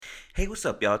Hey, what's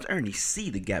up, y'all? It's Ernie C,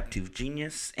 the Gap Tooth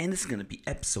Genius, and this is gonna be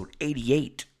episode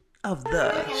 88 of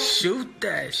the Shoot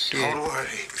that shit. Don't worry.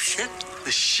 Shit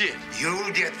the shit.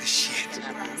 You'll get the shit.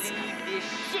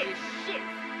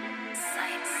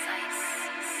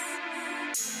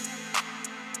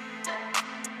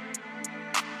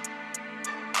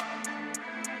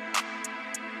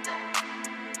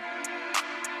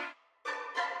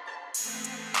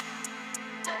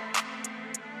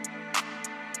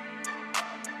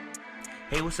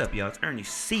 Hey, what's up, y'all? It's Ernie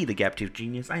C, the Gap Tooth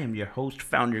Genius. I am your host,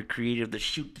 founder, creator of the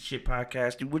Shoot the Shit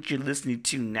podcast, and what you're listening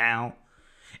to now.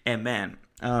 And man,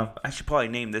 I should probably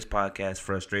name this podcast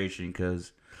Frustration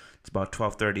because it's about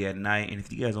 12:30 at night, and if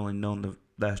you guys only known the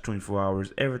last 24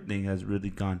 hours, everything has really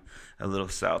gone a little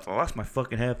south. I lost my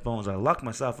fucking headphones. I locked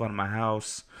myself out of my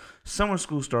house. Summer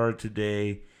school started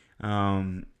today.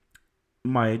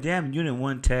 My damn Unit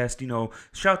 1 test, shout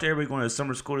out to everybody going to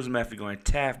summer school. Doesn't matter if you're going to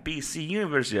Taft, BC,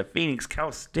 University of Phoenix,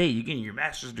 Cal State, you're getting your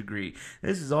master's degree.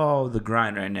 This is all the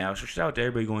grind right now. So shout out to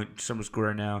everybody going to summer school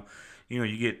right now.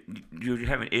 You're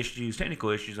having issues,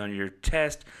 technical issues on your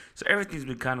test. So everything's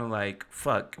been kind of like,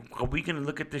 fuck, are we going to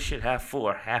look at this shit half full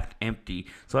or half empty?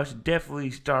 So I should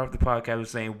definitely start off the podcast with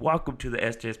saying, welcome to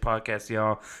the STS podcast,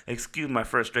 y'all. Excuse my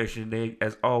frustration today.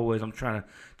 As always, I'm trying to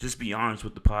just be honest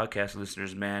with the podcast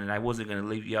listeners, man. And I wasn't going to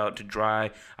leave you out to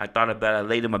dry. I thought about it. I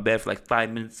laid in my bed for like 5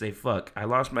 minutes and say, fuck, I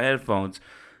lost my headphones.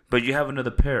 But you have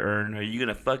another pair, Ern. Are you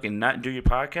going to fucking not do your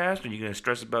podcast? Or are you going to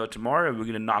stress about it tomorrow? Or are we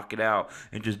going to knock it out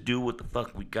and just do what the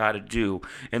fuck we got to do?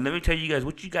 And let me tell you guys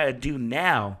what you got to do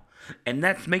now. And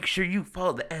that's make sure you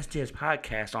follow the STS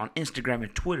Podcast on Instagram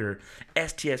and Twitter.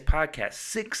 STS Podcast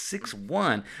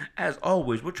 661. As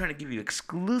always, we're trying to give you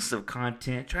exclusive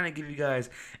content. Trying to give you guys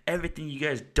everything you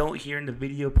guys don't hear in the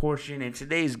video portion. And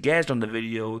today's guest on the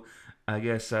video,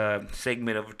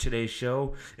 segment of today's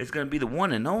show is going to be the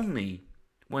one and only,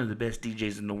 one of the best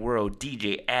DJs in the world,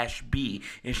 DJ Ash B,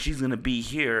 and she's going to be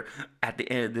here at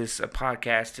the end of this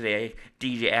podcast today.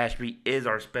 DJ Ash B is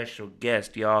our special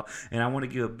guest, y'all, and I want to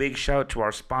give a big shout out to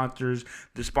our sponsors.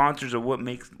 The sponsors are what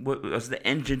is the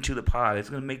engine to the pod. It's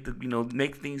going to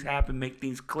make things happen, make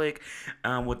things click.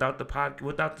 Without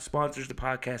the sponsors, the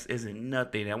podcast isn't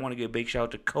nothing. I want to give a big shout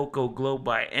out to Coco Glow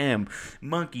by M,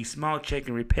 Monkey Small Check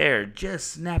and Repair,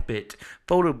 Just Snap It,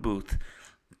 Photo Booth,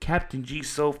 Captain G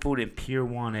Soul Food, and Pier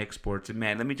 1 Exports. And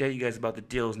man, let me tell you guys about the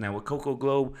deals now. With Coco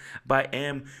Glow by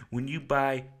M, when you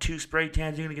buy 2 spray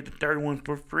tans, you're going to get the third one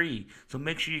for free. So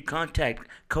make sure you contact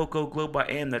Coco Glow by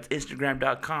M. That's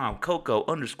Instagram.com.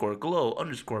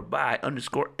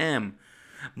 Coco_Glow_by_M.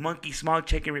 Monkey Smog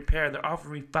Check and Repair. They're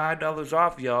offering $5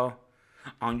 off, y'all,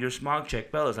 on your smog check.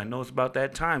 Fellas, I know it's about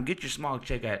that time. Get your smog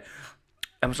check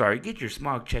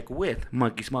with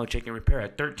Monkey Smog Check and Repair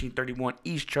at 1331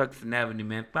 East Truxton Avenue,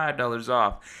 man. $5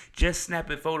 off. Just Snap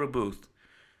It Photo Booth.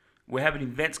 We're having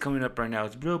events coming up right now.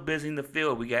 It's real busy in the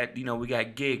field. We got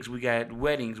gigs, we got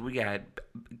weddings, we got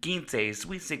quinces,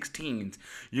 sweet 16s.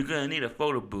 You're gonna need a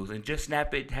photo booth, and Just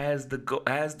Snap It has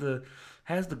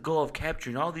the goal of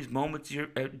capturing all these moments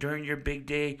during your big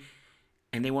day.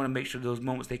 And they want to make sure those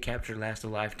moments they capture last a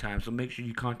lifetime. So make sure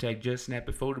you contact Just Snap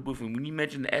It Photo Booth. And when you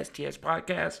mention the STS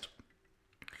podcast,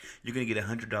 you're going to get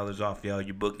 $100 off, y'all.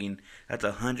 Your booking, that's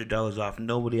 $100 off.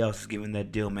 Nobody else is giving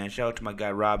that deal, man. Shout out to my guy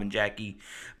Rob and Jackie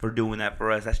for doing that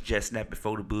for us. That's Just Snap It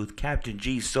Photo Booth. Captain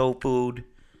G Soul Food,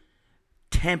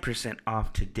 10%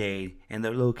 off today. And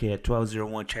they're located at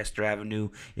 1201 Chester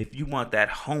Avenue. If you want that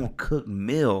home-cooked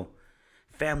meal,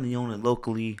 family-owned and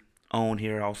locally owned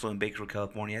here also in Bakersfield,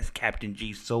 California. That's Captain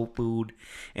G Soul Food.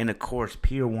 And of course,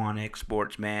 Pier 1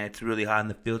 Exports, man. It's really hot in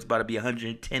the field. It's about to be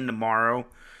 110 tomorrow.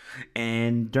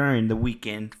 And during the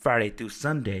weekend, Friday through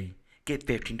Sunday, get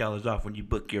 $15 off when you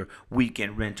book your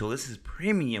weekend rental. This is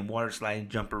premium water sliding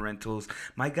jumper rentals.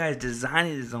 My guy's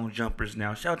designing his own jumpers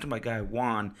now. Shout out to my guy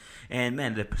Juan. And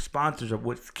man, the sponsors are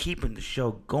what's keeping the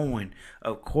show going.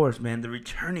 Of course, man, the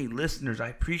returning listeners. I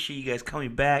appreciate you guys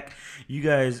coming back. You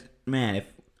guys, man,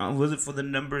 if was it for the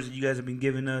numbers that you guys have been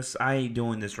giving us? I ain't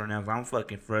doing this right now. I'm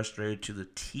fucking frustrated to the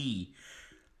T.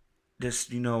 God,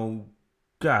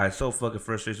 so fucking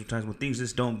frustrated sometimes when things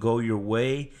just don't go your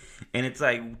way. And it's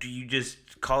like, do you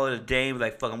just call it a day?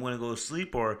 Like, fuck, I'm going to go to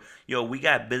sleep? Or, we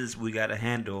got business we got to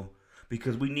handle.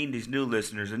 Because we need these new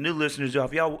listeners. The new listeners, y'all,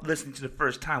 if y'all listening to the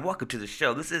first time, welcome to the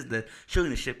show. This is the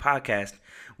Shooting the Shit podcast.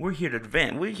 We're here to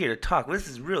vent. We're here to talk. This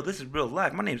is real. This is real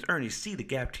life. My name is Ernie C, the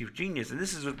Gap Tooth Genius, and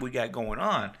this is what we got going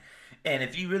on. And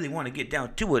if you really want to get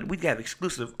down to it, we got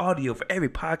exclusive audio for every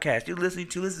podcast you're listening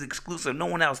to. This is exclusive. No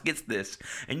one else gets this.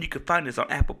 And you can find this on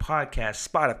Apple Podcasts,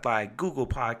 Spotify, Google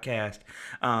Podcast,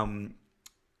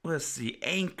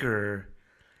 Anchor,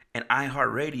 and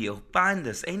iHeartRadio. Find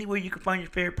us anywhere you can find your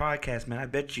favorite podcast, man. I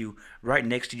bet you right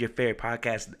next to your favorite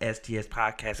podcast, the STS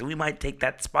podcast, and we might take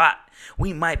that spot.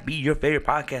 We might be your favorite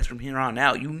podcast from here on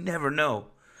out. You never know.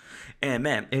 And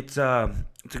man, it's a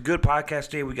good podcast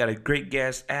today. We got a great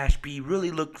guest, Ashby.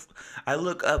 I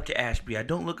look up to Ashby. I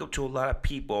don't look up to a lot of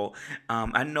people.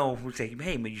 I know we say,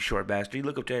 hey man, you short bastard. You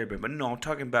look up to everybody, but no, I'm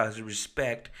talking about his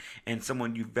respect and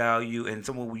someone you value and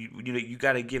someone you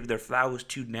got to give their flowers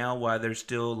to now while they're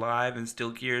still alive and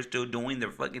still here, still doing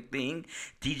their fucking thing.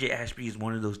 DJ Ashby is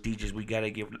one of those DJs we got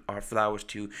to give our flowers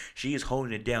to. She is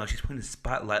holding it down. She's putting the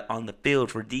spotlight on the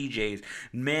field for DJs,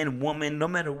 man, woman, no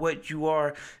matter what you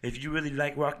are. If you really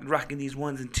like rocking these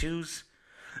ones and twos,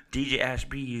 DJ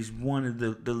Ashby is one of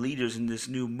the leaders in this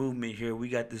new movement here. We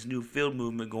got this new field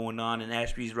movement going on, and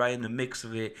Ashby's right in the mix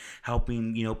of it,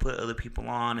 helping, put other people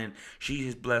on, and she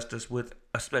has blessed us with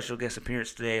a special guest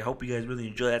appearance today. I hope you guys really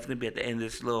enjoy that. It's going to be at the end of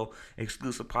this little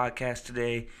exclusive podcast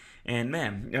today. And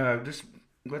man,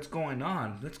 what's going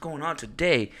on? What's going on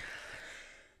today?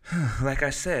 Like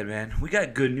I said, man, we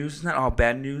got good news. It's not all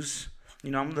bad news.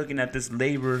 I'm looking at this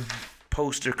labor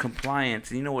poster compliance,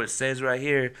 and you know what it says right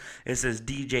here? It says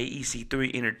DJ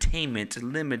EC3 Entertainment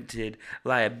Limited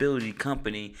Liability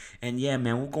Company. And yeah,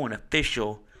 man, we're going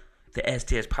official. The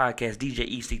STS podcast,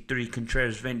 DJ EC3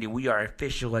 Contreras Vendy. We are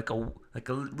official, like a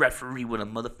referee with a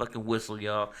motherfucking whistle,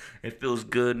 y'all. It feels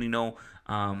good, being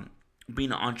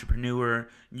an entrepreneur.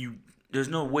 There's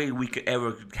no way we could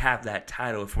ever have that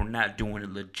title if we're not doing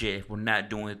it legit, if we're not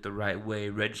doing it the right way,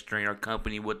 registering our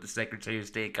company with the Secretary of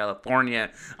State of California.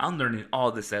 I'm learning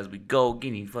all this as we go,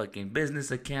 getting fucking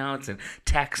business accounts and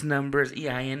tax numbers,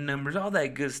 EIN numbers, all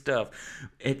that good stuff.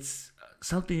 It's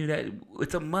something that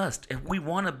it's a must. If we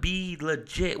want to be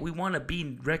legit, we want to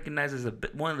be recognized as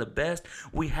one of the best,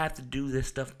 we have to do this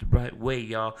stuff the right way,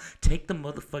 y'all. Take the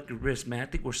motherfucking risk, man. I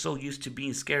think we're so used to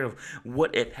being scared of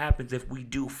what if happens if we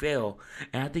do fail.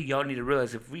 And I think y'all need to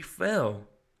realize if we fail,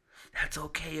 that's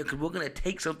okay, because we're going to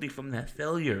take something from that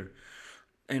failure.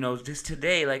 Just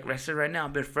today, like I said right now,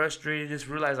 I've been frustrated. Just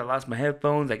realized I lost my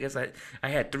headphones. I guess I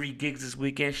had 3 gigs this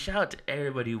weekend. Shout out to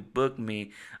everybody who booked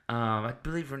me. I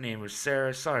believe her name was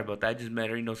Sarah. Sorry about that. I just met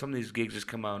her. Some of these gigs just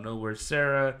come out of nowhere.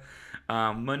 Sarah.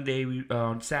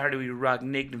 On Saturday we rocked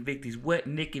Nick and Vicky's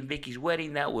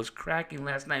wedding. That was cracking.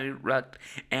 Last night we rocked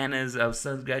Anna's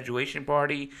son's graduation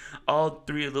party. All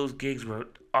 3 of those gigs were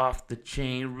off the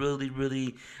chain. Really,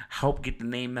 really helped get the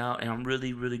name out, and I'm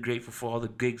really, really grateful for all the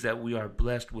gigs that we are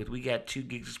blessed with. We got 2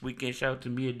 gigs this weekend. Shout out to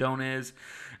Mia Donez.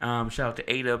 Shout out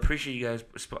to Ada. Appreciate you guys.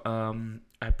 I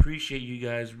appreciate you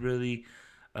guys really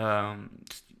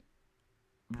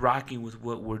rocking with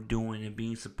what we're doing and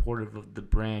being supportive of the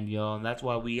brand, y'all. And that's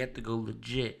why we have to go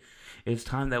legit. It's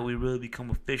time that we really become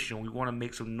official. We want to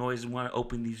make some noise. We want to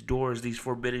open these doors, these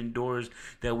forbidden doors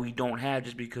that we don't have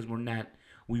just because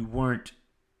we weren't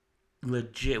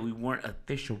legit, we weren't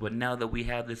official. But now that we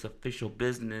have this official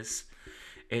business,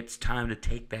 it's time to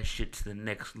take that shit to the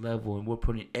next level, and we're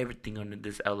putting everything under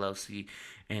this LLC.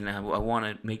 And I want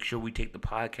to make sure we take the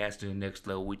podcast to the next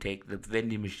level. We take the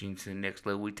vending machines to the next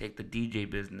level. We take the DJ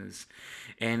business,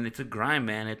 and it's a grind,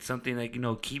 man. It's something like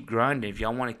keep grinding. If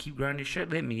y'all want to keep grinding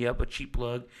shit, hit me up. A cheap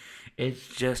plug. It's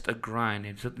just a grind.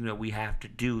 It's something that we have to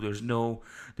do. There's no.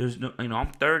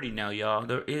 I'm 30 now, y'all.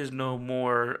 There is no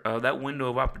more. That window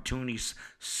of opportunity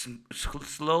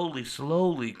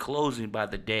slowly closing by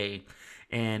the day.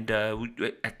 And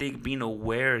I think being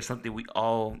aware is something we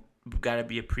all got to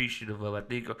be appreciative of. I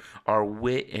think our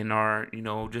wit and our,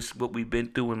 just what we've been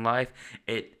through in life,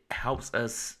 it helps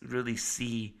us really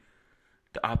see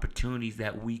the opportunities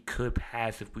that we could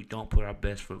pass if we don't put our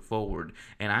best foot forward.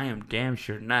 And I am damn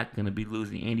sure not going to be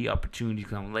losing any opportunities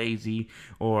because I'm lazy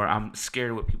or I'm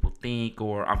scared of what people think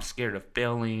or I'm scared of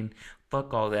failing.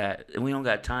 Fuck all that. And we don't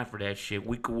got time for that shit.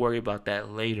 We could worry about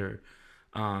that later.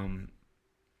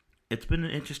 It's been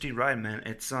an interesting ride, man.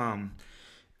 It's I'm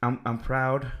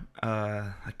proud.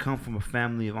 I come from a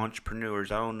family of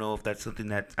entrepreneurs. I don't know if that's something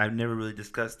that I've never really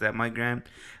discussed. That my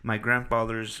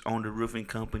grandfather's owned a roofing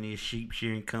company, a sheep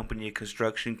shearing company, a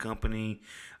construction company.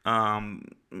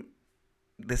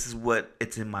 This is what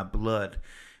it's in my blood.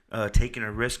 Taking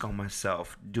a risk on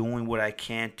myself, doing what I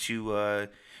can to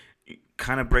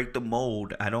kind of break the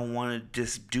mold. I don't want to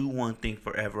just do one thing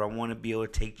forever. I want to be able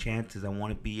to take chances. I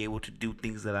want to be able to do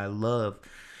things that I love.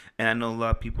 And I know a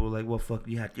lot of people are like, well, fuck,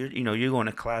 you're going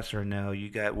to class right now.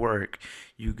 You got work.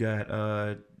 You got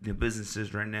the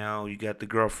businesses right now. You got the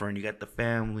girlfriend. You got the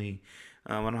family.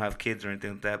 I don't have kids or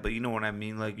anything like that, but you know what I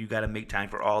mean? Like, you got to make time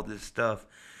for all this stuff.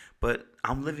 But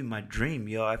I'm living my dream,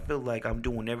 yo. I feel like I'm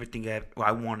doing everything that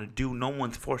I want to do. No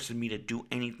one's forcing me to do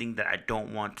anything that I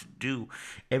don't want to do.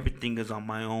 Everything is on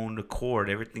my own accord.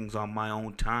 Everything's on my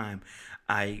own time.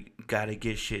 I gotta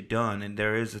get shit done, and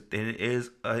it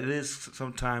is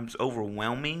sometimes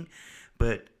overwhelming,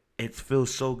 but it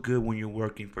feels so good when you're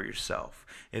working for yourself.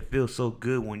 It feels so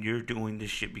good when you're doing this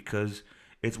shit because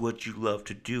it's what you love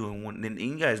to do. And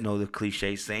you guys know the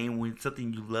cliche saying, when it's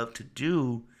something you love to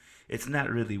do, it's not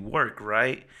really work,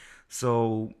 right?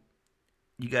 So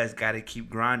you guys got to keep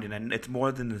grinding, and it's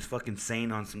more than this fucking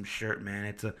saying on some shirt, man.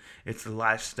 It's a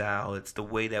lifestyle. It's the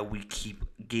way that we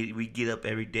get up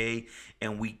every day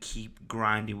and we keep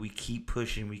grinding, we keep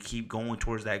pushing, we keep going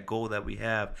towards that goal that we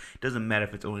have. It doesn't matter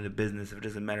if it's owning a business, it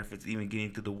doesn't matter if it's even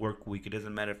getting through the work week, it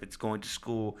doesn't matter if it's going to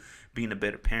school, being a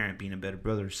better parent, being a better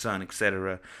brother, son,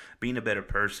 etc., being a better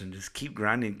person. Just keep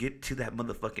grinding, get to that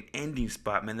motherfucking ending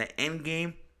spot, man. That end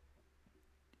game.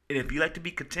 And if you like to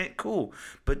be content, cool.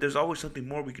 But there's always something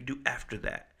more we can do after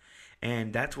that.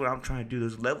 And that's what I'm trying to do.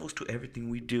 There's levels to everything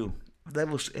we do.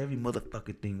 Levels to every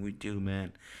motherfucking thing we do,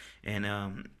 man. And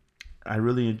I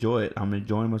really enjoy it. I'm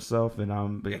enjoying myself, and I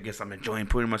guess I'm enjoying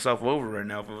putting myself over right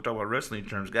now. If we're talking about wrestling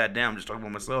terms, goddamn, I'm just talking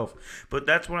about myself. But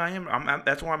that's what I am.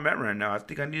 That's where I'm at right now. I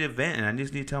think I need a vent, and I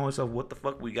just need to tell myself what the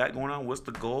fuck we got going on, what's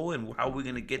the goal, and how we're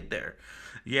gonna get there.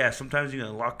 Yeah, sometimes you're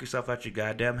gonna lock yourself out your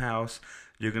goddamn house.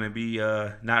 You're gonna be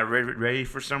not ready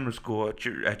for summer school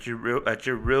at your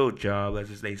real job,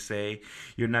 as they say.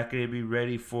 You're not gonna be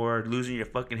ready for losing your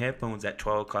fucking headphones at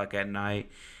 12 o'clock at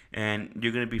night, and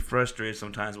you're gonna be frustrated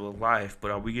sometimes with life. But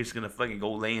are we just gonna fucking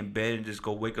go lay in bed and just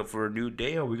go wake up for a new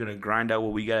day? Or are we gonna grind out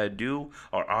what we gotta do?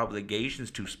 Our obligations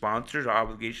to sponsors, our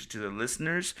obligations to the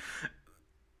listeners.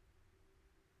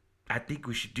 I think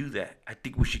we should do that. I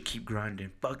think we should keep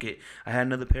grinding. Fuck it. I had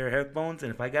another pair of headphones,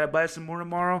 and if I gotta buy some more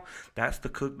tomorrow, that's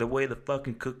the way the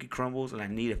fucking cookie crumbles, and I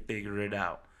need to figure it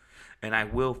out. And I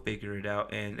will figure it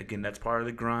out. And again, that's part of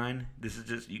the grind. This is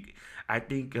just you. I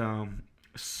think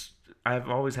I've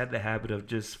always had the habit of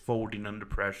just folding under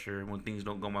pressure when things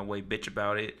don't go my way. Bitch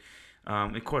about it.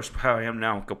 Of course, how I am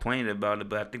now, complaining about it,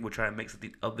 but I think we're trying to make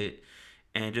something of it,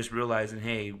 and just realizing,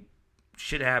 hey,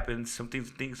 shit happens.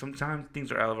 Sometimes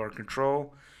things are out of our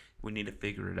control. We need to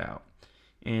figure it out.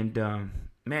 And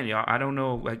man, y'all, I don't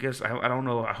know. I guess I don't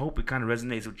know. I hope it kind of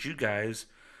resonates with you guys.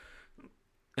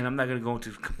 And I'm not gonna go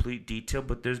into complete detail,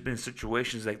 but there's been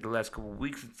situations like the last couple of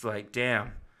weeks. It's like,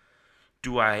 damn,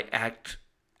 do I act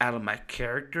out of my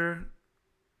character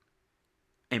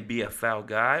and be a foul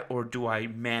guy, or do I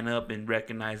man up and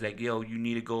recognize that, yo, you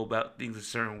need to go about things a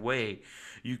certain way?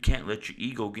 You can't let your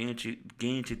ego get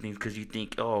into things because you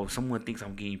think, oh, someone thinks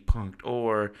I'm getting punked,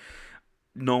 or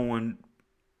no one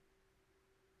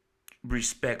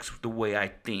respects the way I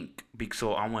think,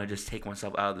 so I want to just take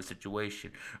myself out of the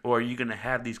situation. Or are you going to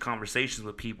have these conversations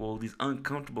with people, these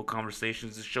uncomfortable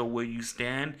conversations, to show where you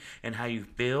stand and how you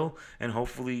feel, and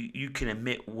hopefully you can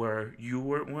admit where you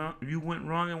went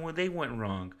wrong and where they went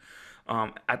wrong.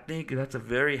 I think that's a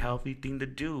very healthy thing to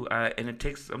do, and it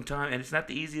takes some time, and it's not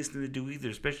the easiest thing to do either,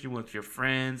 especially with your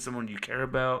friends, someone you care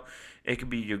about. It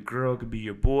could be your girl, it could be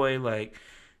your boy. Like,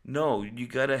 no, you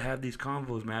gotta have these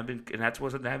convos, man. And that's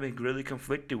what I've been really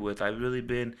conflicted with. I've really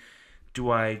been, do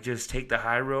I just take the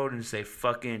high road and say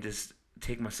fucking just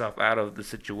take myself out of the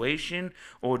situation,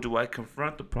 or do I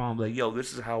confront the problem like, yo,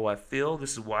 this is how I feel,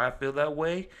 this is why I feel that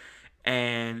way,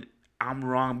 and I'm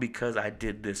wrong because I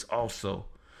did this also.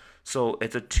 So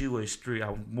it's a two-way street.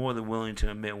 I'm more than willing to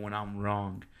admit when I'm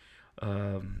wrong.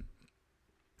 And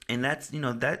that's,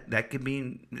 that could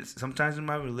be sometimes in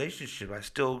my relationship. I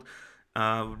still,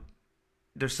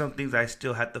 there's some things I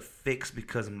still have to fix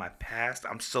because of my past.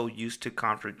 I'm so used to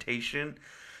confrontation.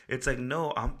 It's like,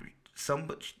 no,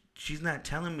 she's not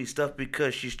telling me stuff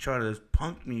because she's trying to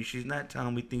punk me. She's not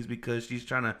telling me things because she's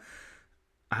trying to,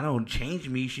 I don't change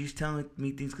me. She's telling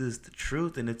me things because it's the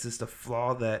truth, and it's just a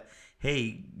flaw that,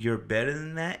 hey, you're better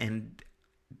than that, and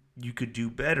you could do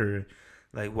better.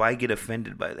 Like, why get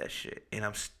offended by that shit? And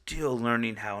I'm still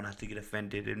learning how not to get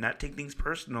offended and not take things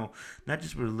personal. Not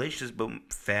just relationships, but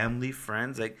family,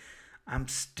 friends. Like, I'm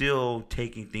still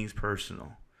taking things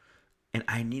personal. And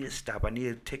I need to stop. I need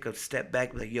to take a step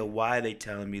back. Like, yo, why are they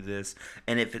telling me this?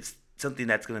 And if it's something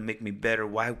that's going to make me better,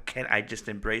 why can't I just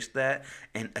embrace that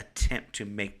and attempt to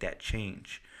make that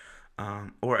change?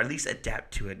 Or at least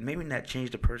adapt to it. Maybe not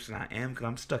change the person I am because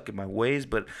I'm stuck in my ways,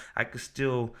 but I could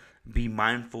still be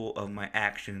mindful of my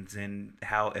actions and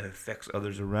how it affects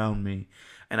others around me.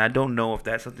 And I don't know if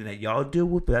that's something that y'all deal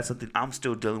with, but that's something I'm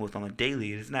still dealing with on a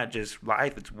daily. It's not just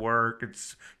life, it's work,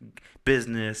 it's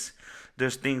business.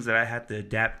 There's things that I have to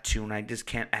adapt to, and I just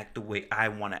can't act the way I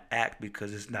want to act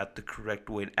because it's not the correct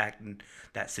way to act in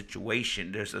that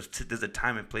situation. There's a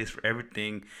time and place for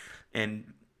everything,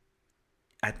 and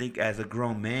I think as a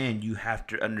grown man, you have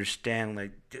to understand,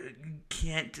 like, dude, you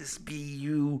can't just be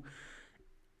you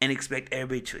and expect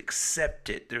everybody to accept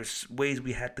it. There's ways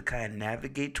we have to kind of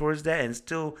navigate towards that and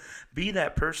still be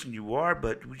that person you are,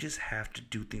 but we just have to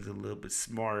do things a little bit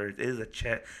smarter. It is a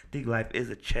chess. I think life is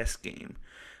a chess game.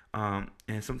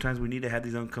 And sometimes we need to have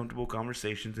these uncomfortable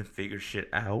conversations and figure shit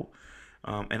out.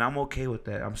 And I'm okay with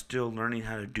that. I'm still learning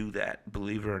how to do that,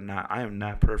 believe it or not. I am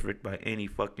not perfect by any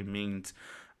fucking means.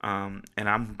 And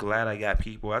I'm glad I got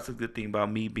people. That's a good thing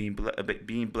about me being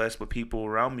blessed with people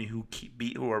around me who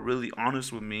who are really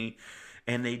honest with me,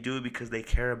 and they do it because they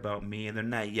care about me. And they're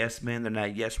not yes men, they're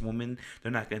not yes women.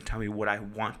 They're not gonna tell me what I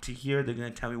want to hear. They're gonna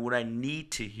tell me what I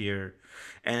need to hear,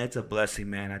 and it's a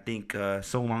blessing, man. I think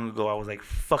so long ago I was like,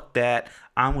 fuck that.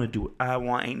 I'm gonna do what I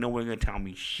want. Ain't no one gonna tell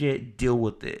me shit. Deal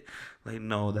with it. Like,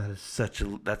 no, that's such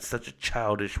a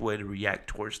childish way to react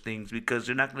towards things because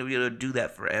they're not gonna be able to do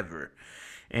that forever.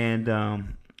 And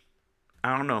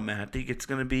I don't know, man. I think it's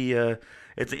gonna be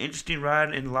it's an interesting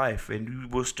ride in life, and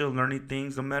we're still learning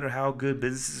things. No matter how good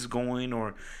business is going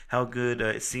or how good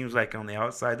it seems like on the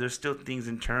outside, there's still things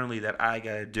internally that I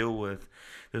gotta deal with.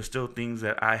 There's still things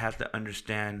that I have to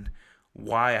understand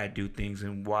why I do things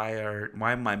and why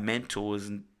my mental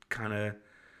isn't kind of,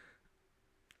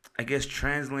 I guess,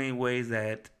 translating ways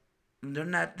that they're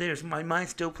not there. So my mind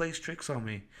still plays tricks on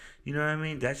me. You know what I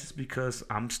mean? That's just because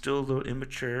I'm still a little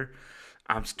immature.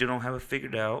 I still don't have it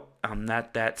figured out. I'm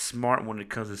not that smart when it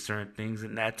comes to certain things,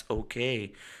 and that's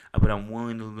okay. But I'm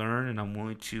willing to learn, and I'm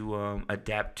willing to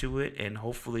adapt to it, and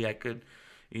hopefully I could,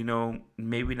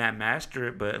 maybe not master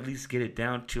it, but at least get it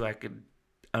down to I could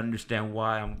understand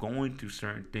why I'm going through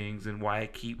certain things and why I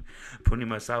keep putting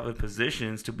myself in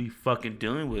positions to be fucking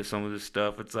dealing with some of this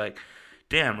stuff. It's like,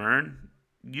 damn, Ern,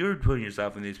 you're putting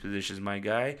yourself in these positions, my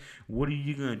guy. What are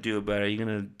you going to do about it? Are you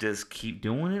going to just keep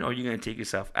doing it, or are you going to take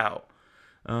yourself out?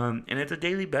 And it's a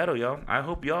daily battle, y'all. I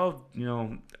hope y'all,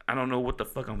 I don't know what the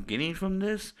fuck I'm getting from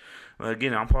this. But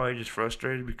again, I'm probably just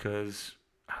frustrated because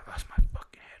I lost my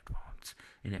fucking headphones,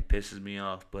 and it pisses me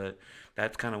off. But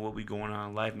that's kind of what we going on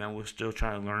in life, man. We're still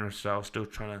trying to learn ourselves, still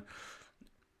trying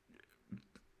to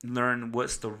learn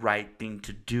what's the right thing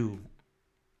to do.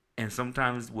 And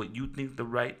sometimes what you think the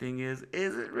right thing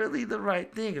isn't really the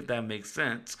right thing, if that makes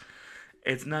sense.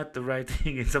 It's not the right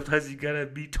thing. And sometimes you gotta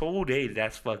be told, hey,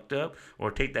 that's fucked up.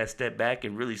 Or take that step back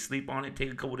and really sleep on it.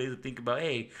 Take a couple days to think about,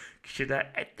 hey,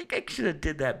 I think I should have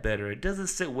did that better. It doesn't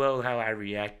sit well how I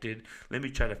reacted. Let me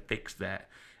try to fix that.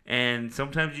 And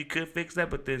sometimes you could fix that,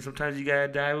 but then sometimes you gotta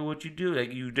die with what you do.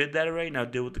 Like, you did that already, now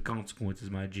deal with the consequences,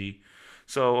 my G.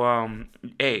 So,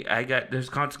 hey, there's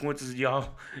consequences,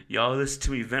 y'all. Y'all listen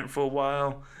to me vent for a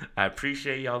while. I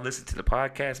appreciate y'all listening to the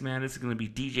podcast, man. This is going to be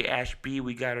DJ Ash B.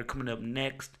 We got her coming up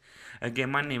next.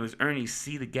 Again, my name is Ernie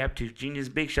C., the Gap Tooth Genius.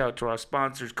 Big shout out to our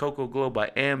sponsors, Coco Glow by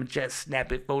M, Jet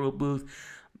Snap It Photo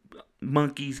Booth,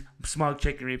 Monkeys, Smog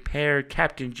Check and Repair,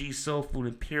 Captain G Soul Food,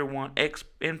 and Pier 1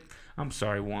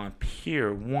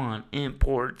 Pier 1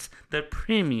 Imports, the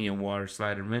premium water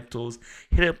slide and rentals.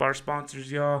 Hit up our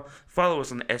sponsors, y'all. Follow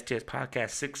us on the STS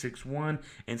Podcast 661,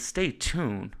 and stay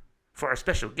tuned for our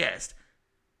special guest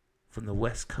from the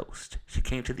West Coast. She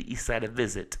came to the East Side to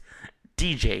visit,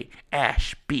 DJ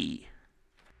Ash B.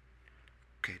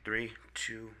 Okay, 3,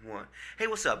 2, 1. Hey,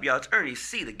 what's up, y'all? It's Ernie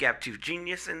C., the Gap Tooth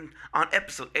Genius, and on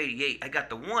episode 88, I got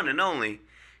the one and only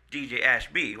DJ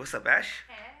Ash B. What's up, Ash?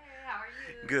 Hey, how are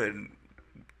you? Good.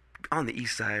 On the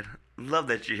East Side. Love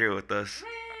that you're here with us.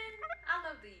 Man, I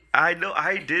love these. I know.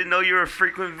 I didn't know you were a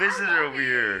frequent visitor over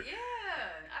here. Yeah,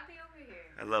 I'll be over here.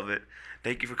 I love it.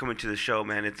 Thank you for coming to the show,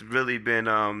 man. It's really been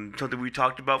something we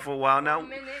talked about for a while now. A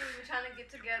minute, we've been trying to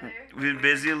get together. We've been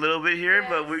busy a little bit here, Yes.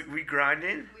 but we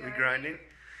grinding. We We are grinding. here.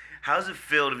 How's it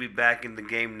feel to be back in the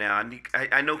game now?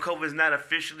 I know COVID's not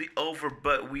officially over,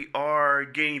 but we are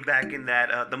getting back in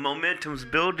that. The momentum's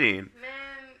building.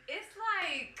 Man, it's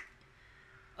like,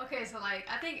 okay, so like,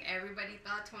 I think everybody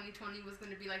thought 2020 was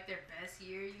going to be like their best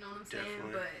year, you know what I'm saying?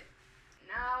 Definitely. But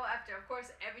now, after, of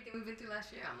course, everything we've been through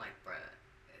last year, I'm like, bruh,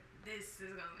 this is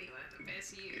going to be one of the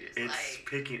best years. It's like,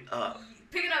 picking up.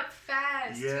 picking up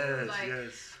fast, too. Yes, Like,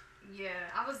 yes. yeah,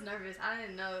 I was nervous. I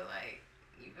didn't know, like,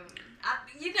 I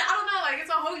don't know, like, it's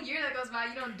a whole year that goes by,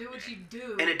 you don't do what you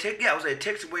do. And it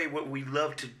takes away what we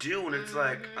love to do, and it's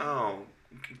like, oh,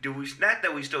 do we? Not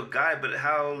that we still got it, but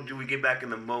how do we get back in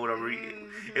the mode?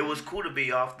 It was cool to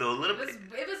be off though a little bit.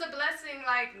 It was a blessing.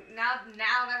 Like now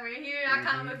that we're here, I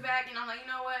kind of look back and I'm like, you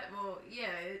know what? Well,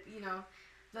 yeah,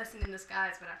 blessing in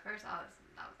disguise. But at first, I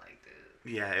was like,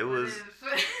 dude. Yeah, it was.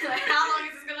 Like, how long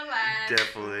is this gonna last?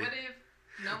 Definitely. What if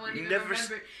no one even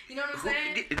remember? You know what I'm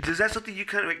saying? Is that something you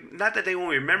kind of like, not that they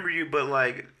won't remember you, but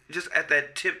like just at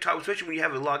that tip top, especially when you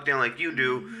have a lockdown like you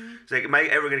do, it's like, am I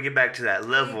ever gonna get back to that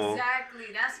level? Exactly.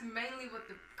 That's mainly what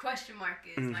the question mark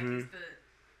is. Like, is the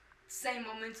same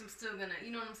momentum still gonna,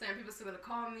 you know what I'm saying? People still gonna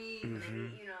call me, and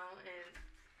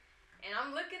and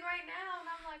I'm looking right now, and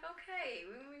I'm like, okay,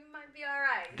 we might be all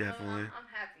right. Definitely. I'm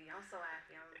happy. I'm so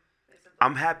happy.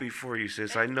 I'm happy for you,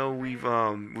 sis. I know we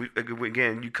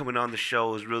again, you coming on the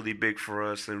show is really big for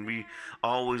us, and we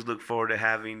always look forward to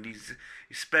having these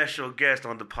special guests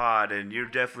on the pod, and you're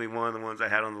definitely one of the ones I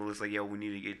had on the list. Like, yo, we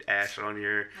need to get Ash on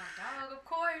here. My dog, of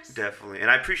course. Definitely, and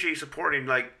I appreciate you supporting.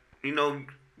 Like,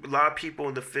 a lot of people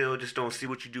in the field just don't see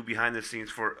what you do behind the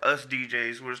scenes. For us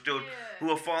DJs, we're still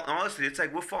who are following. Honestly, it's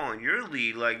like we're following your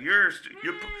lead. Like you're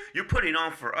putting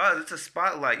on for us. It's a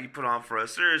spotlight you put on for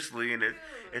us. Seriously, and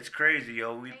it's crazy,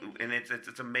 yo.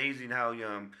 It's amazing how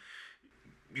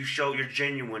you show you're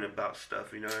genuine about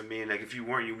stuff. You know what I mean? Like if you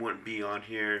weren't, you wouldn't be on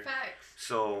here. Facts.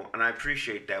 So, and I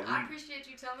appreciate that. I appreciate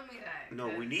you telling me that. No,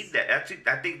 we need that.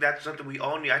 I think that's something we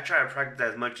all need. I try to practice that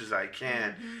as much as I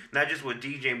can, not just with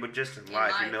DJing, but just in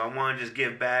life. I want to just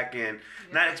give back and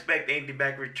not expect anything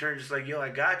back in return. Just like, yo, I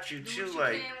got you too. What you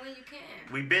like, can when you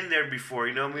can. We've been there before.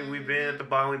 You know what I mean? We've been at the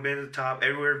bottom, we've been at the top,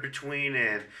 everywhere in between,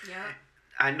 and.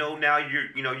 I know now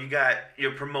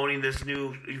you're promoting this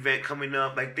new event coming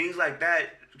up, like things like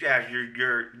that. Yeah,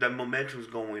 the momentum's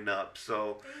going up.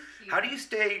 So, how do you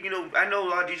stay? I know a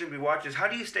lot of DJs be watching this. How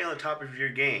do you stay on the top of your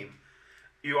game?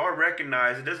 You are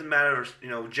recognized. It doesn't matter,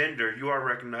 gender. You are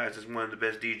recognized as one of the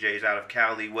best DJs out of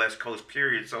Cali, West Coast,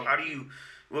 period. So,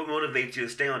 what motivates you to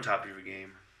stay on top of your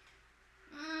game?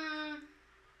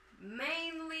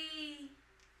 Mainly,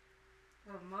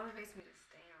 what motivates me to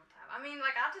stay on top? I mean,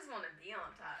 like, I just want to be on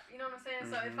top. You know what I'm saying?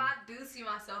 So if I do see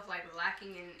myself, like,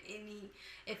 lacking in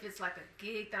if it's, like, a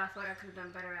gig that I feel like I could have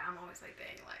done better at, I'm always like,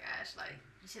 dang, like, Ash, like,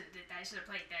 you should have did that. You should have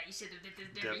played that. You should have did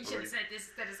this different. You should have said this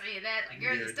instead of saying that. Like,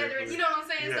 you're stuttering. You know what I'm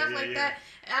saying? Stuff like that.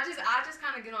 And I just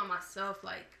kind of get on myself,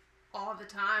 like, all the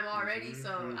time already,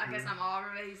 so I guess I'm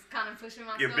always kind of pushing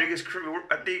myself. Your biggest critic,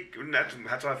 I think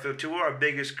that's how I feel too. We're our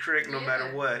biggest critic, no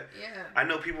matter what. Yeah. I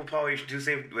know people probably should do the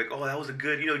same, like, oh, that was a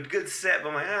good, good set,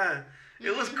 but I'm like,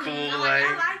 it was cool.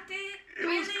 I liked it. It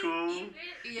was cool.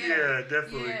 Yeah,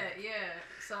 definitely. Yeah.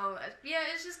 So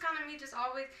it's just kind of me, just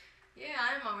always. Yeah,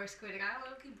 I am my worst critic. I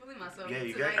keep bullying myself. Yeah,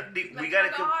 you got. I think we gotta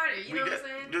go harder. You know what I'm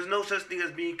saying? There's no such thing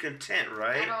as being content,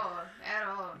 right? At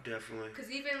all. Definitely.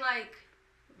 Because even like.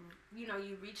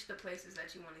 You reach the places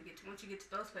that you want to get to. Once you get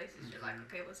to those places, you're like,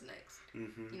 okay, what's next? You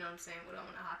know what I'm saying? What do I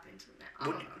want to hop into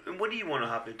now? What do you want to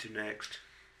hop into next?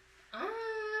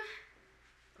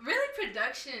 Really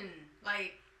production.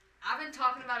 Like, I've been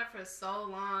talking about it for so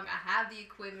long. I have the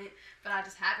equipment, but I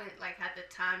just haven't, like, had the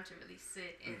time to really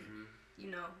sit and,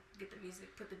 get the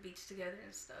music, put the beats together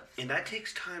and stuff. And that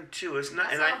takes time, too. It's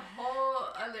not... That's a whole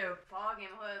other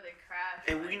ballgame, a whole other craft.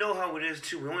 And we know how it is,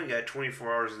 too. We only got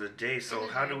 24 hours in a day, so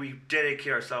how do we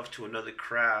dedicate ourselves to another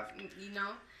craft?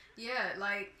 Yeah,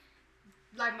 like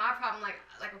my problem,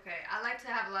 like okay, I like to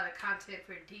have a lot of content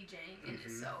for DJing in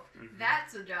itself.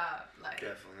 That's a job. Like,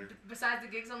 definitely. Besides the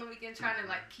gigs on the weekend, trying to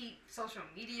like keep social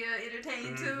media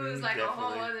entertained too is like a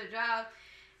whole other job.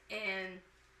 And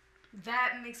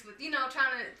that mixed with trying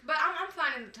to, but I'm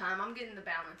finding the time. I'm getting the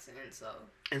balance in. So.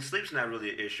 And sleep's not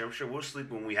really an issue. I'm sure we'll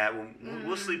sleep when we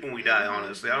we'll sleep when we die.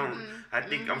 Honestly,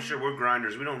 I'm sure we're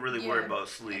grinders. We don't really worry about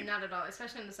sleep. And not at all,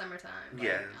 especially in the summertime. Like,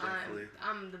 yeah, definitely.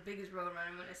 I'm the biggest road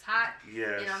runner when it's hot.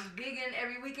 Yes. And I'm gigging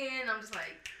every weekend. I'm just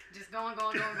like going.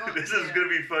 This is gonna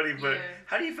be funny, but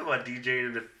how do you feel about DJing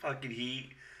in the fucking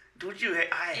heat? Don't you?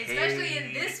 Especially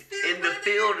in this field. In the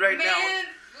field right now.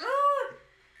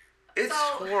 It's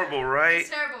horrible, right? It's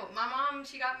terrible. My mom,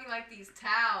 she got me like these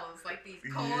towels, like these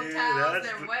cold towels.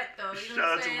 They're wet though. You know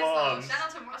what I'm saying? So shout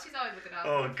out to mom. She's always looking out.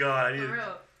 Oh God, for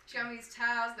real. She got me these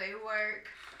towels. They work.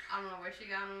 I don't know where she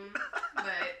got them, but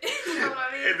you know what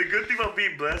I mean? And the good thing about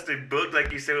being blessed, they book, like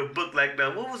you said, book like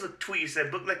the, what was the tweet you said?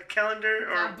 Book like a calendar?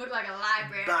 Or book like a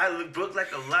library. Book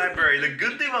like a library. The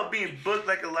good thing about being booked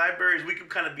like a library is we can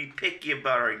kind of be picky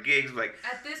about our gigs. Like,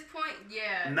 at this point,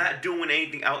 yeah. Not doing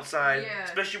anything outside,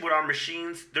 especially with our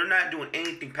machines. They're not doing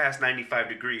anything past 95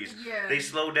 degrees. Yeah. They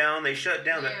slow down, they shut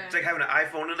down. Yeah. It's like having an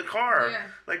iPhone in the car. Yeah.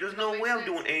 Like, there's no way I'm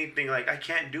doing anything. Like, I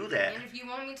can't do that. And if you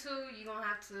want me to, you're going to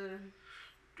have to...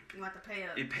 You want to pay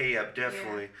up. You pay up,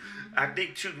 definitely. Yeah. I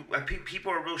think too. I think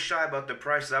people are real shy about the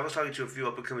prices. I was talking to a few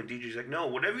up and coming DJs like, no,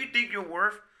 whatever you think you're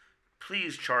worth,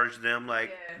 please charge them.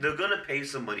 Like they're gonna pay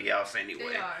somebody else anyway.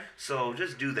 They are. So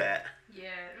just do that. Yeah,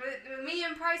 with me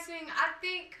and pricing, I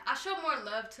think I show more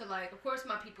love to, like, of course,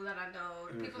 my people that I know,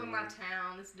 the people in my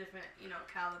town. It's different,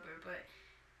 caliber, but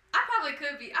I probably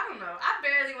could be. I don't know. I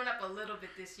barely went up a little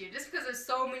bit this year just because there's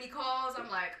so many calls. I'm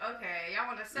like, okay, y'all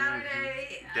want a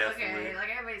Saturday? Definitely. Okay, like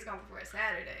everybody's going for a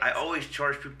Saturday. I always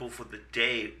charge people for the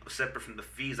day separate from the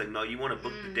fees. Like, no, you want to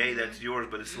book the day, that's yours,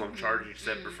 but this is what I'm charging you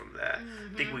separate from that.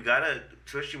 I think we gotta,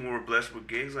 especially when we're blessed with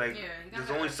gigs. Like, there's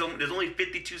only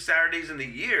 52 Saturdays in the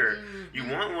year. You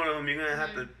want one of them, you're gonna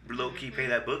have to low key pay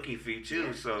that booking fee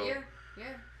too. So yeah.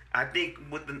 I think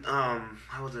with the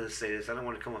how was I gonna say this? I don't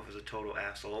want to come off as a total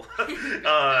asshole. How do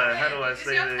I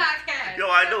say your this? Podcast. No,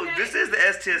 I know this is the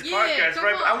STS podcast,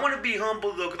 right? On. But I want to be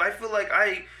humble though, because I feel like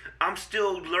I'm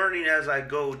still learning as I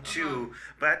go too.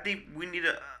 But I think we need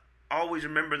to always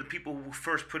remember the people who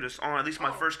first put us on. At least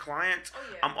my first clients,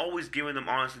 I'm always giving them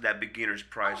honestly that beginner's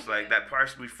price, like that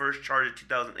price we first charged in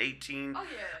 2018.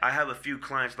 I have a few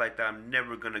clients like that. I'm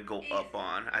never gonna go up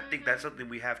on. I think that's something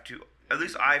we have to. At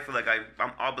least I feel like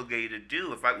I'm obligated to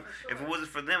do. If it wasn't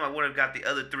for them, I would have got the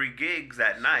other 3 gigs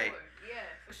that night. Yeah,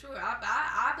 for sure.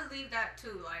 I believe that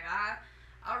too. Like I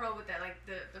roll with that. Like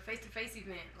the face-to-face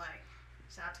event. Like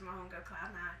shout out to my homegirl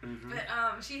Cloud9.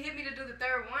 But she hit me to do the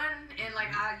third one, and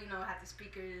like I had the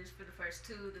speakers for the first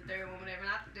 2, the third one, whatever.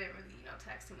 And I didn't really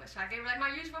tax too much. So I gave her like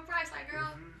my usual price. Like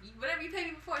girl, whatever you paid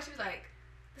me before. She was like,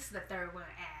 this is the third one,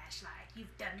 Ash. Like,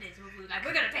 you've done this. Like,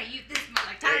 we're going to pay you this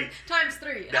much. Like, times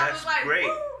 3. And that's I was like, great.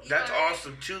 woo! That's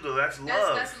awesome, too, though. That's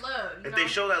love. That's love. If they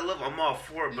show that love, I'm all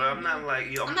for it. But I'm not like,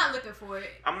 I'm not looking for it.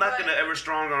 I'm not going to ever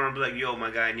strong arm and be like, yo, my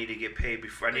guy, I need to get paid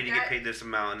before. I need to get paid this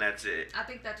amount, and that's it. I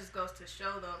think that just goes to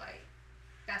show, though, like,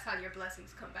 that's how your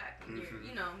blessings come back. When you're,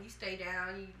 you stay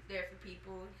down, you there for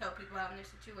people, help people out in their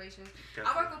situations.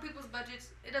 Definitely. I work with people's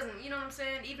budgets. It doesn't, you know what I'm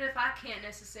saying? Even if I can't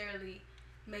necessarily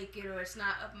make it or it's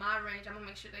not up my range, I'm gonna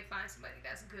make sure they find somebody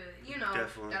that's good.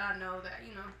 Definitely. That I know that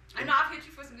I know I've hit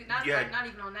you for some not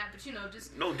even on that, but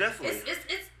just no, definitely.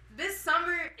 It's this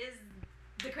summer is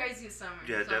the craziest summer.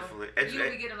 Yeah, so definitely.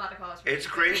 We get a lot of calls. It's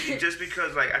crazy just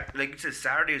because like you said,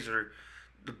 Saturdays are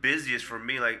the busiest for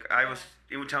me. Like I was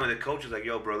even telling the coach was like,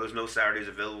 yo, bro, there's no Saturdays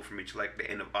available for me till like the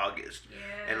end of August.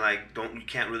 Yeah. And like you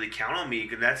can't really count on me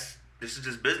because this is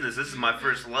just business. This is my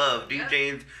first love.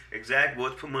 DJing, exactly.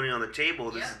 Let's put money on the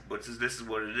table. This is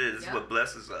what it is. This is what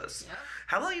blesses us. Yep.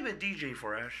 How long you been DJing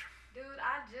for, Ash? Dude,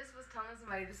 I just was telling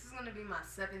somebody this is gonna be my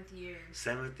 7th year.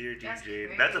 7th year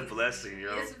DJing. That's a blessing,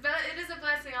 yo. It is a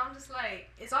blessing. I'm just like,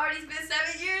 it's already been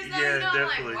 7 years now. Yeah, I'm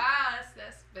definitely. like, wow,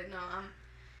 but no, I'm.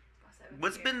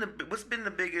 What's been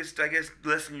the biggest, I guess,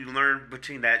 lesson you learned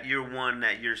between that year 1 and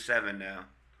that year 7 now?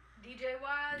 DJ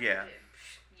wise? Yeah.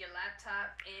 Your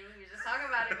laptop, and we were just talking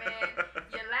about it, man.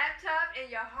 Your laptop and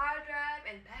your hard drive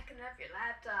and backing up your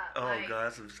laptop. Oh,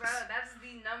 God. Bro, that's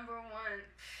the number one.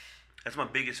 That's my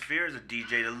biggest fear as a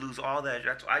DJ, to lose all that.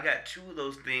 I got 2 of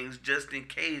those things just in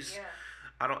case. Yeah.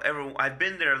 I've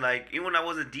been there, like, even when I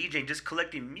wasn't DJing, just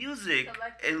collecting music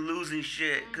and losing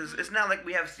shit. Because it's not like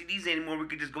we have CDs anymore. We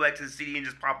could just go back to the CD and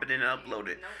just pop it in and upload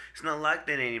it. Nope. It's not like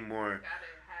that anymore. You gotta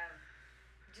have,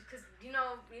 because, you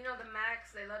know the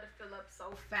Macs, they love to fill up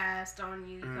so fast on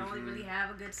you. You can only really have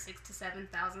a good 6,000 to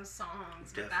 7,000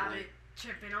 songs without it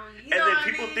tripping on you. And then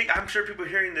people think, I'm sure people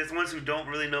hearing this, ones who don't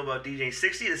really know about DJing,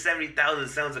 60 to 70,000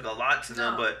 sounds like a lot to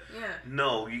them, but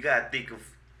no, you gotta think of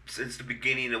since the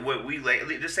beginning of what we like.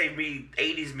 Just say me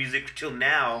 80s music till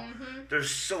now. There's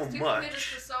so people much. Hit us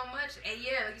for so much. And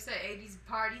like you said, 80s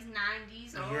parties,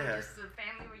 90s, or just the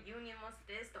family reunion wants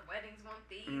this, the weddings want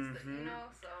these,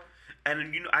 so.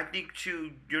 And I think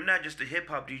too, you're not just a hip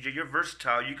hop DJ. You're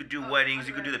versatile. You could do weddings.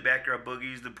 You could do the backyard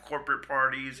boogies, the corporate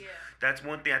parties. Yeah. That's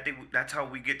one thing. I think that's how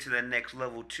we get to that next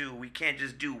level too. We can't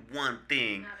just do one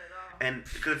thing. Not at all. And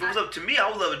because if it was up to me, I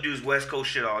would love to do West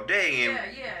Coast shit all day. And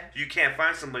you can't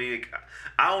find somebody. Like,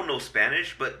 I don't know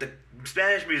Spanish, but the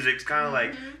Spanish music's kind of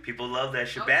like people love that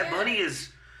shit. Bad Bunny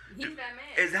is. He's that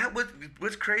man. Is that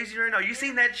what's crazy right now? You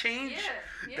seen that change?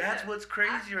 Yeah. That's what's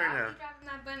crazy right now. Dropping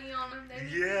that Bunny on them.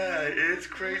 Yeah, it's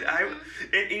crazy.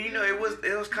 And you know, it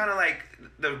was kind of like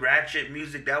the ratchet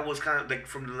music that was kind of like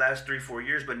from the last 3-4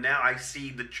 years, but now I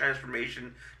see the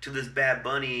transformation to this Bad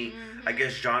Bunny, I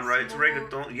guess genre. It's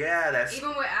reggaeton. Yeah, that's even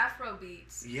with Afro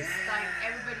beats. Yeah, it's like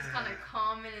everybody's kind of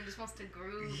calming and just wants to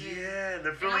groove. Yeah,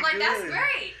 they're feeling really like, good. that's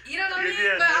great. You know what I mean?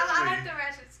 Yeah, but I like the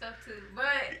ratchet stuff too. But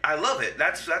I love it.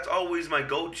 That's always my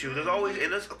go-to. There's always,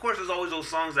 and of course, there's always those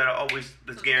songs that are always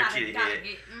that's guaranteed to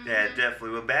hit. Yeah,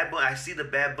 definitely. But Bad Bunny, I see the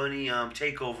Bad Bunny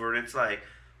takeover, and it's like,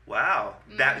 wow,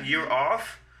 that year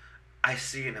off. I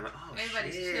see it and I'm like, oh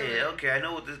everybody's shit, chilling. okay, I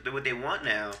know what they want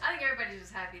now. I think everybody's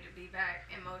just happy to be back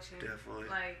in motion. Definitely.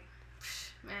 Like,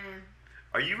 man.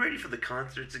 Are you ready for the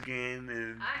concerts again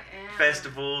and I am.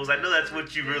 festivals? I know that's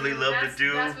what you really love to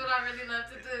do. That's what I really love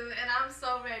to do, and I'm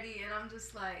so ready, and I'm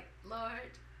just like, Lord,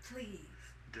 please.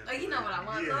 Definitely. Like, you know what I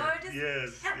want, Lord,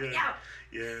 just help me out.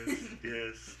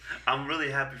 Yes. I'm really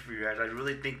happy for you guys. I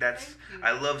really think that's,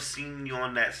 I love seeing you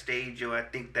on that stage, and I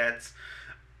think that's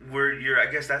where you're, I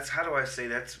guess that's, how do I say,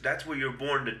 that's what you're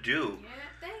born to do. Yeah,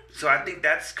 thank you. So I think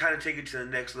that's kind of taking it to the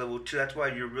next level too. That's why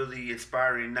you're really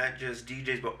inspiring not just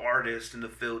DJs but artists in the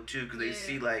field too, because they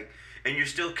see like, and you're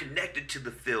still connected to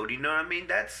the field. You know what I mean?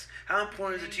 That's how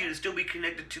important is it to you to still be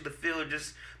connected to the field,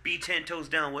 just be 10 toes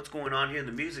down. What's going on here in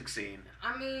the music scene?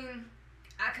 I mean,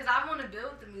 because I want to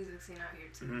build the music scene out here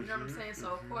too. You know what I'm saying? So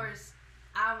of course,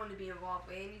 I want to be involved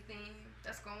with anything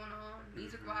that's going on,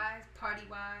 music wise, party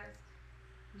wise.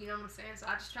 You know what I'm saying? So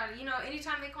I just try to, you know,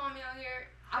 anytime they call me out here,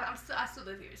 I still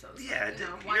live here. So yeah, you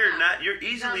know, you're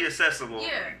easily accessible,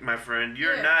 my friend.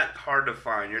 You're Yeah. not hard to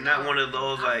find. You're not one of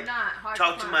those like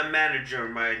talk to my find. manager,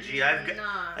 my G.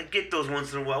 I get those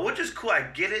once in a while, which is cool. I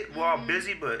get it. We're all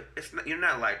busy, but it's not, you're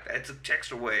not like that. It's a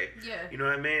text away. Yeah. You know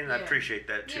what I mean? Yeah. I appreciate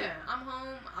that too. Yeah, I'm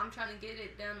home. I'm trying to get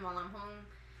it done while I'm home.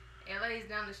 LA's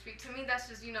down the street. To me, that's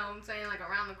just, you know what I'm saying, like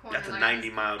around the corner. That's a like,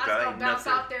 90-mile drive. I just go bounce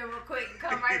out there real quick and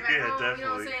come right back Yeah, home. definitely. You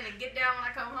know what I'm saying? And get down when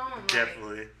I come home. Like,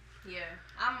 Definitely. Yeah.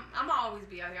 I'm always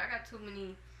be out here. I got too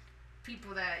many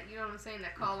people that, you know what I'm saying,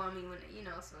 that call on me when, you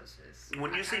know, so it's just.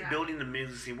 When you say building the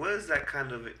music scene, what does that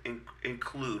kind of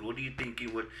include? What do you think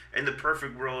it would, in the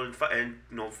perfect world, in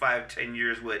 5-10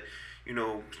 years, what, you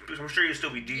know, I'm sure you'll still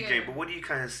be DJing, but what do you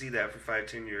kind of see that for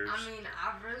 5-10 years? I mean,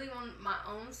 I really want my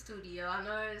own studio. I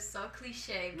know it's so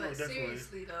cliche, but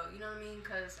seriously though, you know what I mean?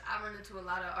 Because I run into a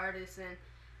lot of artists and,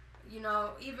 you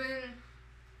know, even,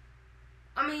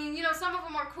 I mean, you know, some of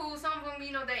them are cool. Some of them,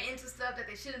 you know, they're into stuff that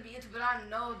they shouldn't be into, but I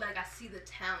know, like, I see the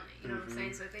talent, you know what I'm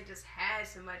saying? So if they just had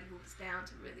somebody who was down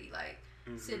to really, like,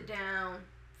 sit down,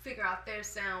 figure out their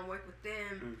sound, work with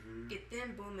them, get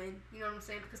them booming, you know what I'm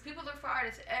saying? Because people look for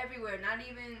artists everywhere, not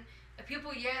even,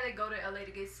 people, they go to LA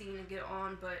to get seen and get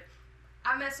on, but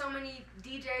I met so many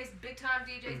DJs, big time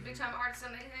artists,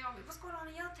 and they say, oh, what's going on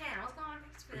in your town? What's going on in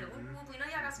Bakersfield? We know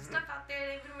y'all got some stuff out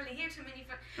there. We don't really hear too many.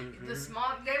 The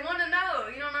small, they want to know.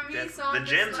 You know what I mean? So the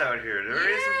gems like, out here. There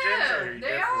is some gems out here.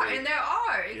 There are, and there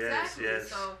are exactly. Yes.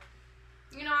 So,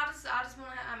 you know, I just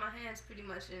want to have my hands pretty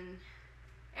much in.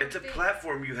 Everything. It's a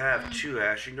platform you have too,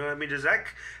 Ash. You know what I mean?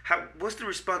 What's the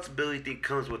responsibility that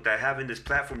comes with that, having this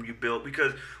platform you built?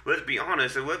 Because let's be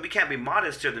honest, we can't be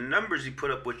modest here. The numbers you put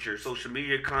up with your social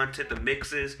media content, the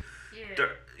mixes,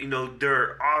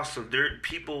 they're awesome.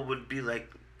 People would be like,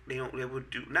 they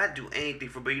would not do anything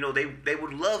for, but you know, they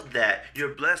would love that.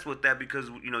 You're blessed with that because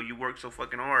you know you work so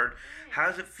fucking hard. How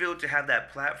does it feel to have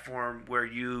that platform where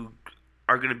you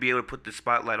are going to be able to put the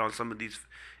spotlight on some of these?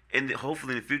 And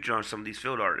hopefully in the future on some of these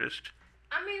field artists.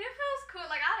 I mean, it feels cool.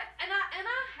 Like I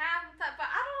have that, but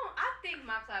I think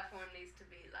my platform needs to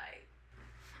be like,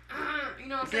 you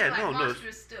know what I'm saying,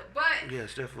 monstrous still. But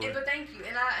yes, definitely. But thank you,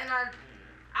 and I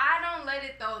don't let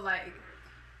it though like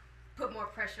put more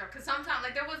pressure. Cause sometimes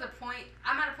like there was a point.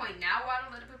 I'm at a point now where I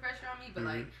don't let it put pressure on me, but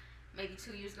like maybe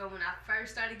 2 years ago when I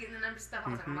first started getting the numbers stuff, I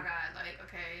was like, oh my god, like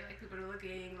okay, like people are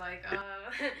looking like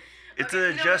It's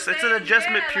okay, it's an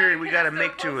adjustment period we gotta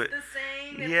make to it.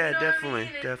 Yeah, definitely.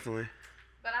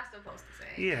 But I still post the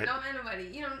same. Yeah. Don't anybody.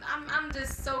 You know, I'm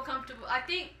just so comfortable. I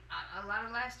think a lot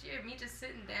of last year, me just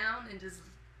sitting down and just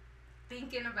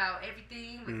thinking about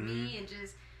everything with me and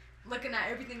just looking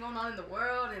at everything going on in the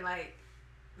world and like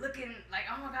looking like,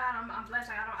 oh my god, I'm blessed.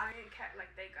 Like I didn't catch,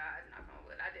 like thank God, knock on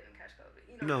wood, I didn't catch COVID.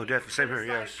 You know. No, definitely. Same here.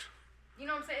 Like, yes. You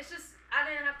know what I'm saying? It's just I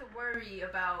didn't have to worry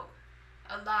about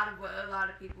a lot of what a lot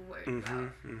of people worried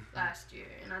about last year,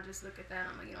 and I just look at that.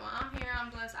 I'm like, you know, I'm here, I'm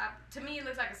blessed. To me, it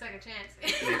looks like a second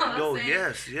chance. You know what I'm saying?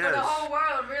 Yes. For the whole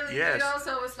world, really. Yes. You know,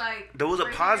 so it's like there was a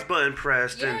pause button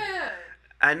pressed. Yeah. And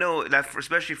I know that,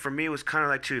 especially for me, it was kind of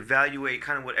like to evaluate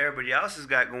kind of what everybody else has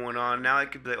got going on. Now I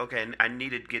could be like, okay, I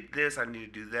need to get this, I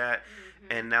need to do that.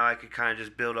 and now I could kind of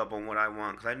just build up on what I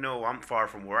want, because I know I'm far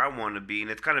from where I want to be, and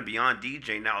it's kind of beyond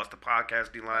DJ now. It's the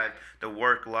podcasting life, the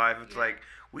work life. It's like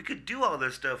we could do all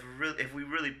this stuff if we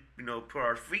really, put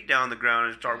our feet down the ground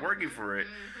and start working for it.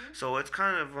 So it's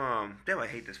kind of damn, I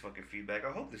hate this fucking feedback.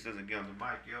 I hope this doesn't get on the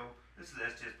mic, yo. This is the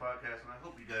STS podcast, and I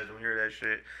hope you guys don't hear that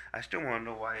shit. I still want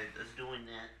to know why it's doing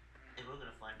that, and we're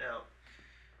gonna find out.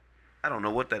 I don't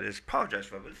know what that is. Apologize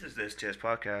for it, but this is the STS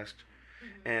podcast.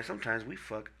 And sometimes we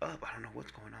fuck up. I don't know what's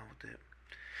going on with it.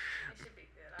 It should be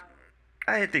good.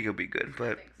 I think it'll be good,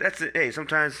 but that's it. Hey,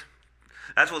 sometimes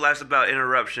that's what life's about,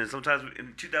 interruptions. Sometimes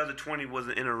in 2020 was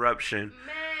an interruption.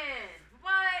 Man,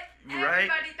 what? Right?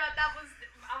 Everybody thought that was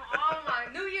on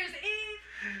my New Year's Eve.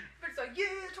 But so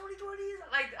 2020.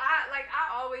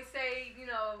 I always say,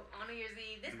 on New Year's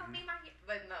Eve, this gonna be my year.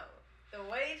 But no, the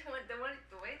way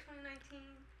 2019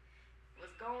 was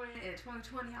going in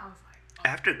 2020, I was like.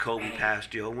 After Kobe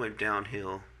passed, it went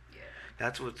downhill. Yeah.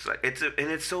 That's what's like.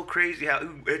 It's so crazy how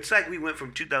it's like we went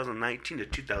from 2019 to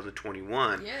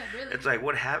 2021. Yeah, really. It's like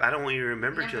what happened. I don't even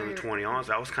remember 2020.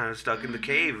 Honestly, I was kind of stuck in the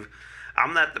cave.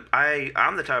 I'm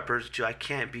the type of person too. I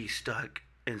can't be stuck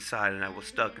inside, and I was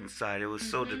stuck inside. It was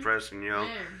so depressing. You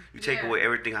take away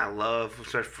everything I love,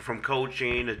 especially from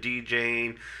coaching to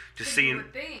DJing to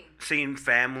seeing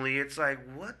family. It's like,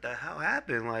 what the hell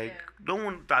happened? Like no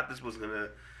one thought this was gonna.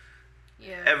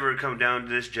 Ever come down to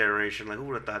this generation. Like, who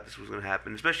would have thought this was going to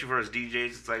happen? Especially for us DJs.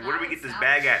 It's like, where do we get this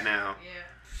bag at now?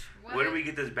 Yeah. Where do we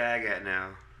get this bag at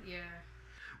now? Yeah.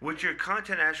 With your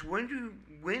content, Ash,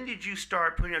 when did you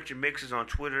start putting out your mixes on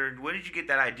Twitter? Where did you get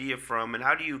that idea from? And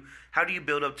how do you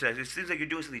build up to that? It seems like you're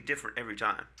doing something different every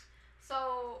time.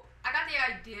 So, I got the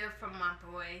idea from my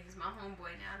boy. He's my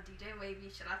homeboy now, DJ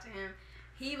Wavy. Shout out to him.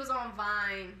 He was on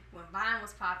Vine when Vine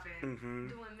was popping,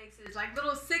 doing mixes, like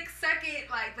little 6-second,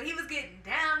 but he was getting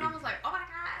down. And I was like, oh my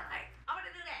god, I want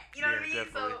to do that. You know what I mean?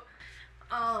 Definitely.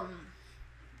 So,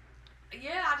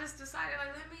 I just decided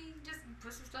let me just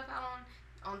put some stuff out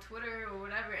on Twitter or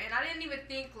whatever, and I didn't even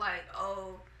think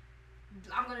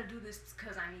I'm gonna do this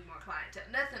because I need more clientele.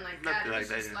 Nothing like that. It was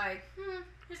just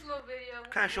here's a little video.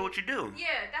 Kind of show what you do.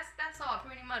 Yeah, that's all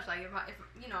pretty much. Like if I'm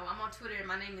on Twitter and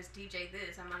my name is DJ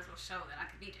this, I might as well show that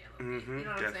I can DJ a little bit. You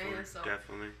know what I'm saying? So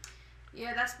definitely.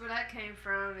 Yeah, that's where that came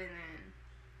from, and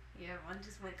then one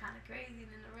just went kind of crazy, and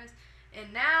then the rest.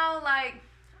 And now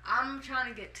I'm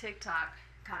trying to get TikTok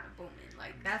kind of booming.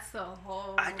 That's the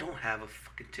whole. I don't have a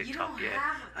fucking TikTok you don't yet.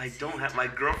 Have a I don't TikTok. have. My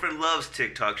girlfriend loves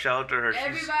TikTok. Shout out to her.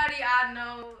 Everybody I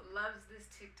know loves this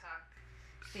TikTok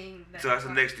thing. So that's the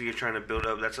next thing you're trying to build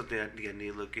up. That's something I think I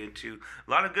need to look into.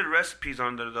 A lot of good recipes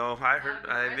on there though.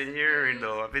 I've been hearing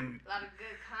though. A lot of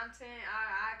good content.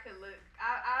 I could look.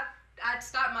 I'd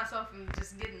stop myself from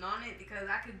just getting on it because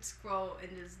I could scroll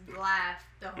and just laugh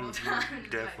the whole time.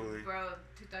 Definitely. Bro,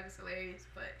 TikTok is hilarious,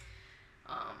 but.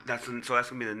 So that's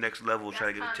gonna be the next level.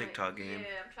 Try to get a TikTok game.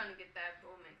 Yeah, I'm trying to get that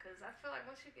booming because I feel like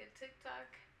once you get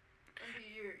TikTok,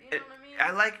 you know what I mean.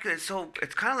 I like it. So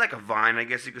it's kind of like a Vine, I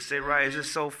guess you could say, right? It's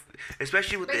just so,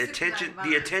 especially with the attention,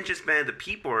 the attention span of the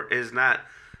people is not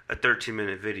a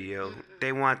 13-minute video.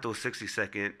 They want those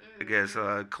 60-second, I guess,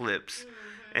 clips,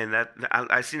 and that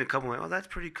I seen a couple. Like, oh, that's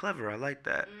pretty clever. I like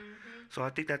that. So I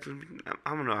think that's. I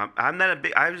don't know. I'm not a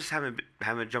big. I just haven't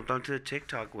jumped onto the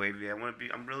TikTok wave yet.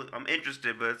 I'm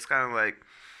interested, but it's kind of like,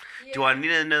 do I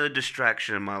need another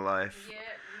distraction in my life? Yeah,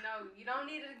 no, you don't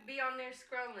need to be on there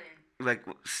scrolling. Like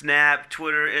Snap,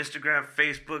 Twitter, Instagram,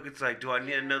 Facebook. It's like, do I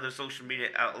need another social media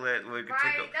outlet where it can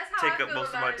take up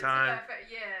most of my time?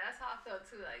 Yeah, that's how I felt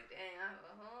too. Like, dang, I have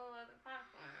a whole other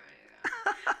platform right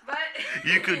now. But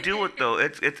you could do it though.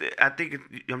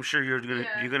 I'm sure you're gonna.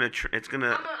 Yeah. You're gonna. It's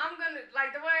gonna. I'm gonna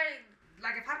the way.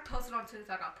 If I post it on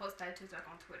TikTok, I'll post that TikTok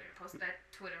on Twitter. Post that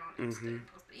Twitter on Insta.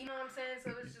 You know what I'm saying?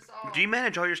 So it's just all. Do you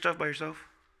manage all your stuff by yourself?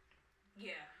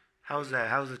 Yeah. How's that?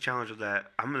 How's the challenge of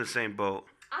that? I'm in the same boat.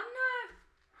 I'm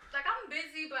not. I'm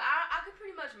busy, but I could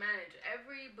pretty much manage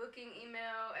every booking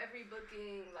email, every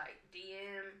booking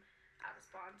DM. I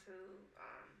respond to.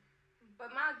 But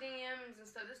my DMs and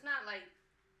stuff, it's not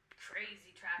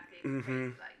crazy traffic.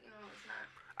 Crazy, it's not.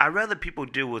 I'd rather people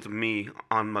deal with me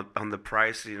on the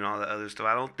pricing and all that other stuff.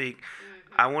 I don't think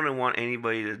I wouldn't want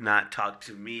anybody to not talk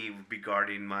to me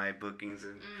regarding my bookings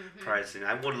and pricing.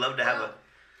 I would love to have a.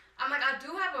 I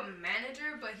do have a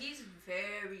manager, but he's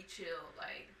very chill.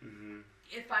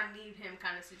 If I need him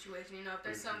kind of situation, if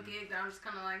there's some gig that I'm just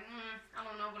kind of I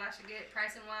don't know what I should get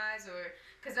pricing wise, or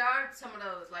because there are some of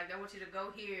those they want you to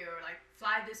go here or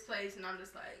fly this place, and I'm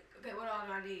just okay, what all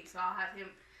do I need? So I'll have him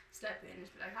step in and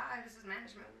just be like, hi, this is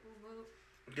management. Woo, woo, woo.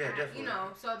 Yeah, definitely.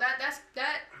 So that's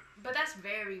that, but that's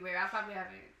very rare. I probably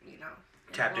haven't,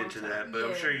 tapped into that, but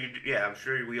I'm sure I'm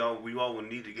sure we all will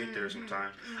need to get there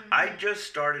sometime. I just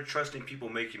started trusting people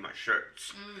making my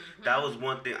shirts. That was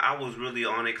one thing I was really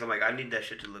on it, because I'm like, I need that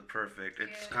shit to look perfect.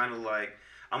 It's kind of like,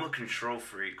 I'm a control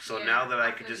freak, so now that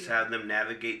I could just have them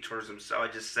navigate towards themselves,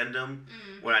 I just send them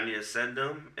what I need to send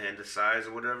them and the size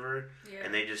or whatever,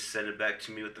 and they just send it back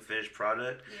to me with the finished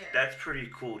product. That's pretty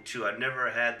cool too. I've never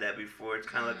had that before. It's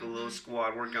kind of like a little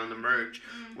squad working on the merch,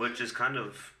 which is kind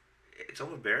of, it's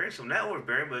overbearing. So not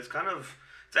overbearing, but it's kind of,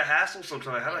 it's a hassle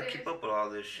sometimes. Like, how do I keep up with all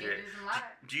this shit? It is a lot.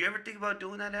 Do you ever think about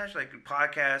doing that, Ash? Like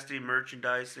podcasting,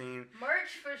 merchandising?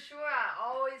 Merch for sure. I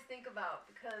always think about,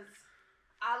 because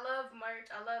I love merch.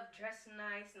 I love dressing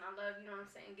nice, and I love, you know what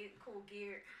I'm saying, getting cool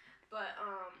gear. But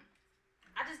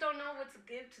I just don't know what to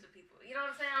give to the people. You know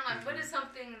what I'm saying? I'm like, what is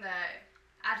something that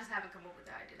I just haven't come up with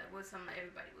the idea? Like, what's something that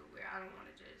everybody would wear? I don't want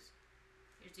to just,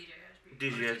 here's DJ SB.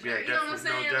 DJ SB, yeah, you know what I'm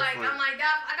saying? No, like, I'm like,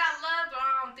 I got love, but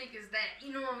I don't think it's that.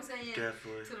 You know what I'm saying?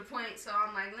 Definitely. To the point. So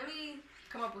I'm like, let me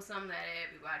come up with something that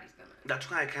everybody's gonna.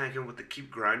 That's why I kind of came with the keep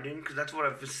grinding, because that's what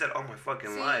I've said all my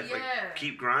fucking life. Yeah. Like,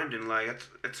 keep grinding. Like,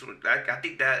 I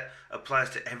think that applies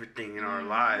to everything in our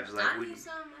lives. Like, I need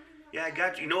some. Yeah, I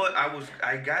got you. You know what?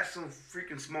 I got some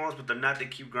freaking smalls, but they're not to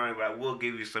keep grinding. But I will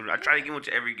give you some. I try to give them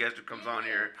to every guest who comes on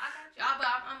here. I got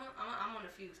you. I'm on a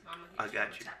few. I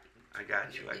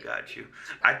got you.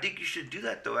 I think you should do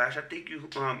that though, Ash. I think you,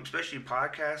 especially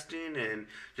podcasting and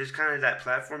just kind of that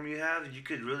platform you have, you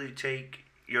could really take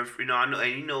your, I know,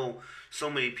 and so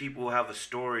many people have a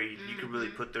story. You could really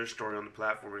put their story on the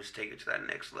platform and just take it to that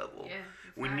next level. Yeah,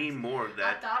 we need more of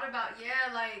that. I thought about,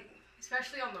 like,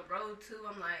 especially on the road too.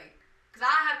 I'm like, because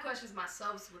I have questions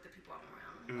myself with the people I'm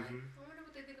around. I'm like, I wonder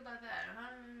what they think about that.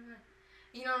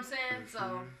 You know what I'm saying?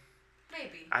 So.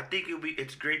 Maybe. I think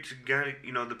it's great to get,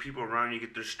 the people around you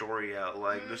get their story out.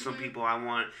 Like, there's some people I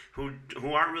want who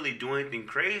aren't really doing anything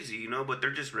crazy, but they're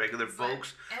just regular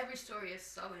folks. Every story is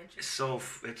so interesting. So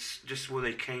it's just where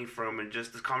they came from, and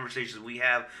just the conversations we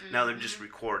have, now they're just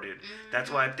recorded. That's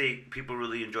why I think people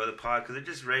really enjoy the pod, because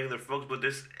they're just regular folks, but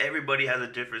everybody has a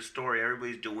different story.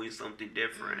 Everybody's doing something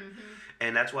different.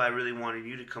 And that's why I really wanted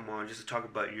you to come on, just to talk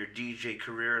about your DJ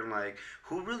career and, like,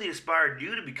 who really inspired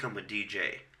you to become a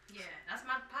DJ? Yeah, that's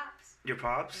my pops. Your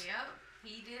pops? Yep,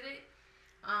 he did it.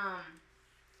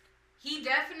 He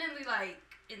definitely, like,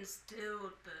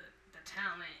 instilled the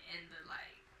talent and the,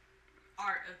 like,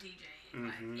 art of DJing,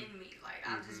 like, in me. Like,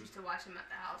 I just used to watch him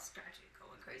at the house, scratching,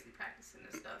 going crazy, practicing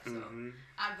and stuff. So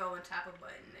I'd go and tap a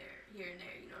button here and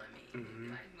there, you know what I mean? And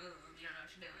be like, move, you don't know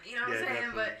what you're doing. You know what I'm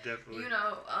saying? But,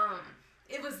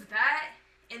 it was that.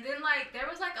 And then, like,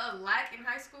 there was, like, a lack in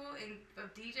high school of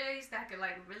DJs that could,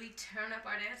 like, really turn up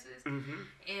our dances.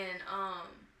 And, I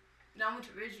went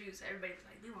to Ridgeview, so everybody was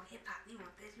like, we want hip-hop, we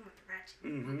want this, we want the ratchet.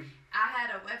 I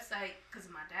had a website,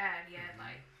 because of my dad, he had,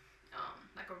 like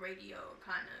a radio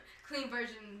kind of clean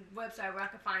version website where I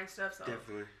could find stuff. So,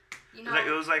 definitely.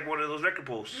 It was like one of those record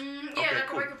pools. Yeah, like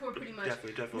cool. A record pool, pretty much.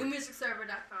 Definitely.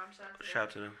 NewMusicServer.com,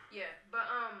 shout to them. Yeah, but,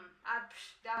 I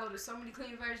downloaded so many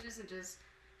clean versions and just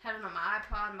had it on my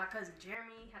iPod. My cousin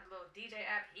Jeremy had a little DJ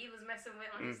app he was messing with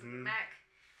on his Mac.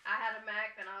 I had a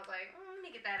Mac, and I was like, let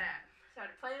me get that app.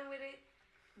 Started playing with it.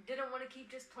 Didn't want to keep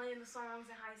just playing the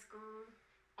songs in high school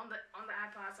on the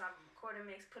iPod, so I recorded a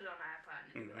mix, put it on the iPod,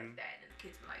 and it'd be like that. And the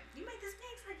kids were like, you made this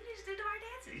mix? Like, you just did our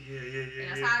dancing. Yeah.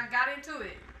 And that's how I got into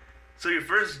it. So your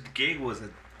first gig was a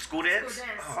school dance?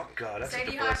 School dance. Oh, God, that's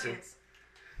Sadie such a blessing. Hawkins.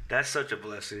 That's such a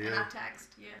blessing, And yeah. I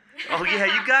taxed, yeah. Oh, yeah,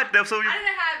 you got them. So I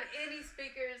didn't have any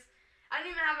speakers. I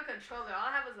didn't even have a controller. All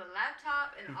I had was a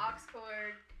laptop, an aux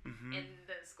cord, and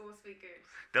the school speakers.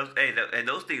 And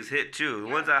those things hit too. The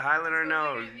ones at Highlander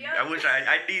now. Yep. I wish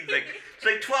I need it's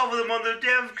like 12 of them on the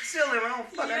damn ceiling. Oh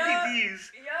fuck, I need these.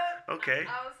 Yep. Okay.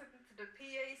 I was looking to the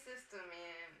PA system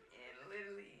and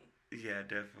literally. Yeah,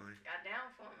 definitely. Got down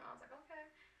for him. I was like,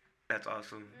 okay. That's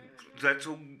awesome.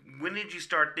 So when did you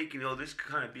start thinking, this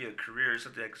could kind of be a career,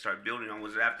 something I could start building on?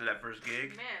 Was it after that first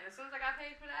gig? Man, as soon as I got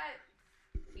paid for that,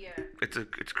 yeah. It's a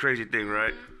crazy thing,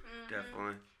 right?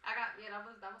 Definitely.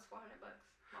 That was $400.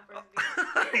 My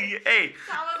first gig. Hey.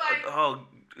 So I was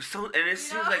like, and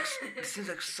it seems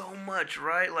like so much,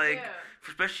 right? Like,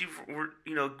 especially for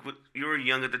you were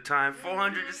young at the time.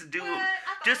 $400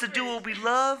 just to do what we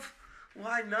love.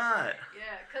 Why not?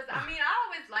 Yeah, because, I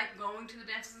always liked going to the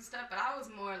dances and stuff, but I was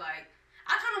more like,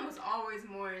 I kind of was always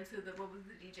more into what was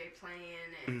the DJ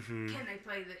playing, and can they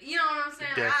play you know what I'm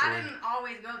saying? Like, I didn't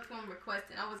always go to them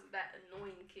requesting. I was that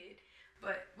annoying kid,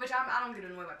 which I don't get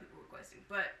annoyed by people requesting,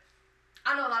 but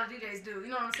I know a lot of DJs do, you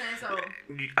know what I'm saying? So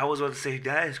I was about to say,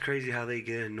 that is crazy how they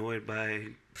get annoyed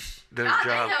by their job.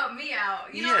 They help me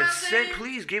out, you know what I'm saying?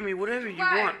 Please give me whatever you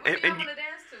want. And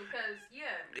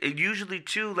usually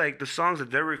too, like the songs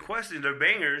that they're requesting, they're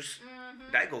bangers.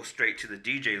 That goes straight to the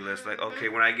DJ list. Like, okay,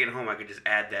 when I get home, I can just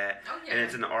add that, Oh, yeah. and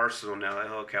it's in the arsenal now. Like,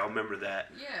 okay, I'll remember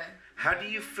that. Yeah. How do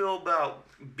you feel about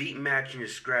beat matching or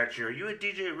scratching? Are you a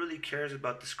DJ that really cares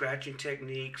about the scratching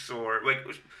techniques, or like,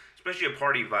 especially a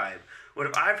party vibe?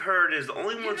 What I've heard is the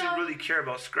only ones who really care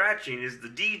about scratching is the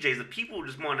DJs. The people who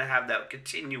just want to have that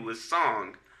continuous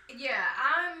song. Yeah,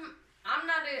 I'm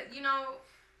not a,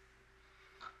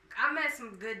 I met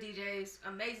some good DJs,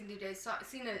 amazing DJs,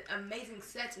 seen amazing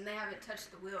sets, and they haven't touched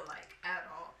the wheel, like, at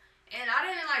all. And I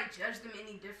didn't, like, judge them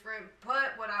any different,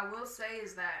 but what I will say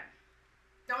is that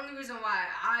the only reason why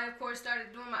I, of course,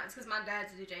 started doing it's because my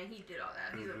dad's a DJ, and he did all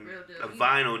that. He's a real deal. A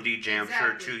vinyl DJ, I'm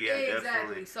sure, too. Yeah, exactly.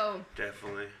 definitely. So,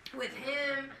 definitely. with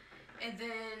him, and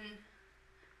then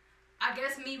I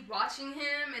guess me watching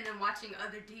him, and then watching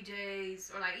other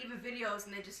DJs, or, like, even videos,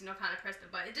 and they just, kind of press the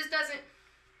button. It just doesn't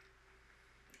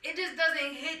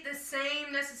hit the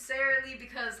same necessarily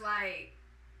because, like,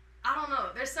 I don't know.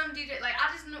 There's some DJ, like, I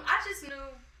just knew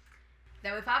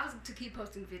that if I was to keep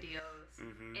posting videos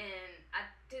and I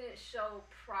didn't show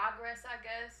progress, I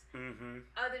guess,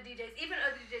 other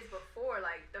DJs before,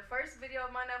 like, the first video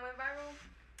of mine that went viral,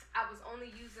 I was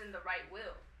only using the right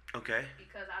wheel. Okay.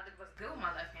 Because I was good with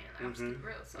my left hand. Like, I'm just keep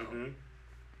real, so.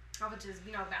 I would just,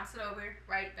 bounce it over,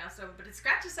 bounce it over. But the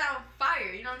scratches sound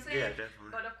fire, you know what I'm saying? Yeah, definitely.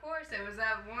 But of course, there was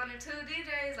that one or two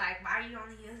DJs, like, why are you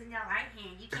only using your right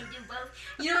hand? You can't do both.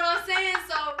 You know what I'm saying?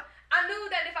 So I knew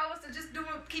that if I was to just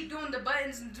keep doing the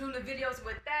buttons and doing the videos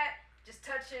with that, just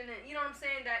touching it, you know what I'm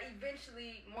saying? That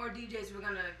eventually more DJs were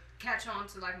going to catch on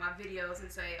to, like, my videos and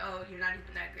say, oh, you're not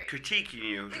even that great. Critiquing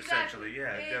you, essentially.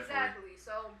 Yeah, definitely. Exactly.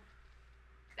 So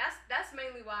that's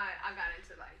mainly why I got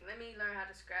into, like, let me learn how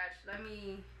to scratch.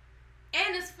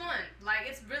 And it's fun. Like,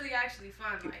 it's really actually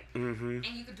fun. Like, and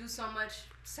you could do so much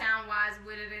sound-wise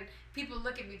with it, and people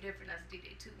look at me different as a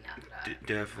DJ, too, now that I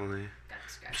definitely. got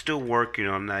to scratch. I'm still working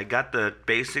on that. I got the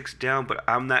basics down, but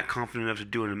I'm not confident enough to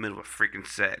do it in the middle of a freaking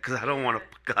set, because I don't want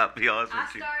to fuck up, be honest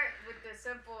with you.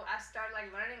 I start,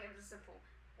 like, learning it with the simple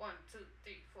 1, 2,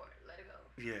 3, 4, let it go.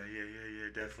 Yeah,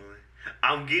 definitely.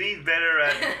 I'm getting better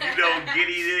at,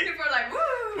 getting it. People are like, woo!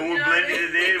 When we're blending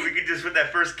it in, we can just put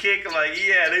that first kick. I'm like,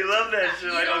 yeah, they love that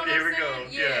shit. Like, okay, here we go.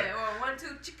 Yeah, or 1, 2,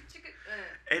 chicka, chicka.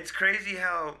 It's crazy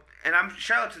how, and I'm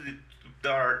shout out to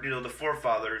the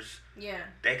forefathers. Yeah.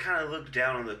 They kind of look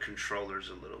down on the controllers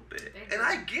a little bit. And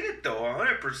I get it though,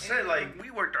 100%. Like,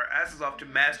 we worked our asses off to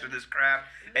master this craft,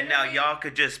 and now y'all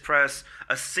could just press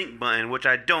a sync button, which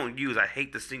I don't use. I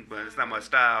hate the sync button. It's not my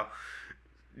style.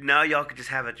 Now y'all could just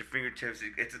have it at your fingertips.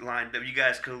 It's lined up. You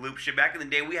guys could loop shit. Back in the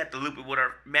day, we had to loop it with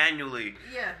our manually.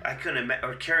 Yeah. I couldn't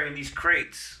or carrying these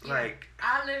crates. Yeah. Like,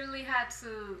 I literally had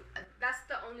to. That's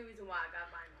the only reason why I got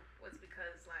vinyl was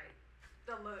because, like,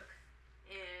 the look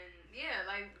and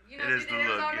like, it is the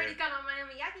look, already kind of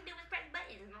Miami. I can do is press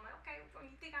buttons. And I'm like, okay, well,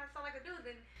 you think I sound like a dude?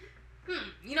 Then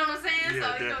you know what I'm saying?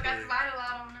 Yeah, so got definitely. the vinyl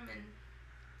out on them and.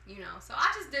 So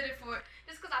I just did it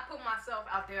just because I put myself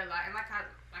out there, like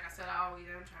I said, I always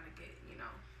am trying to get,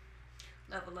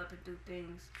 level up and do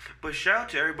things. but shout out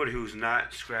to everybody who's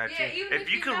not scratching. Yeah, even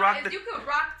if you could rock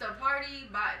the party,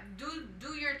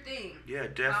 do your thing. Yeah, By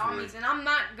all definitely. means. And I'm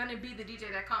not gonna be the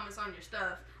DJ that comments on your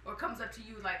stuff or comes up to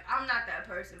you like I'm not that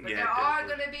person. But Yeah, there are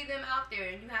definitely. gonna be them out there,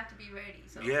 and you have to be ready.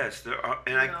 So Yes, there are,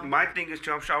 and my thing is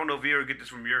too. I don't know if you ever get this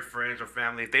from your friends or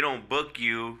family. If they don't book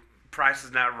you, price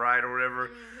is not right or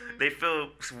whatever. They feel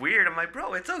it's weird. I'm like,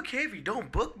 bro, it's okay if you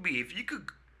don't book me. If you could,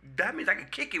 that means I could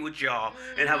kick it with y'all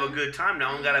and have a good time. Now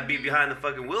I don't gotta be behind the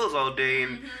fucking wheels all day,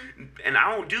 and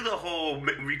I don't do the whole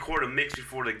record a mix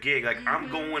before the gig. Like, I'm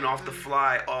going off the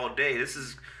fly all day.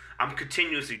 I'm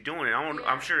continuously doing it.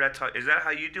 I'm sure that's how. Is that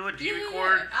how you do it? Do you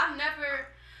record? I've never.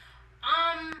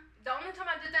 The only time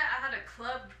I did that, I had a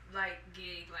club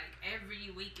gig every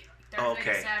weekend. Thursday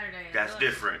to Saturday. That's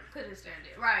different. Couldn't stand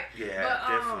it. Right. Yeah,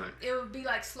 but, different. It would be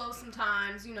slow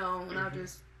sometimes, when I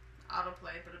just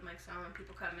autoplay, but it makes sound when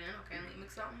people come in. Okay, let me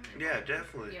mix something. Yeah,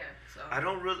 definitely. Yeah. So. I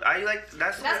don't really. I like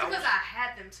that's because I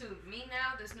had them too. Me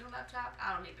now, this new laptop,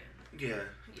 I don't even. Yeah.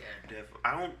 Yeah. Definitely.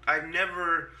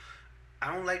 I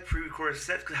don't like pre-recorded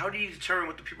sets because how do you determine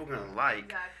what the people are gonna like?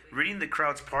 Exactly. Reading the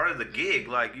crowd's part of the gig.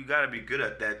 Like, you gotta be good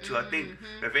at that too. I think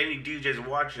if any DJs are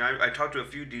watching, I talked to a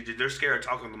few DJs. They're scared of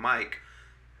talking on the mic.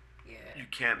 Yeah. You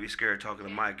can't be scared of talking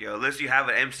on the mic, yo. Unless you have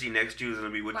an MC next to you who's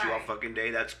gonna be with you all fucking day.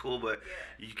 That's cool, but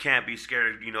you can't be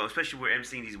scared. Especially when we're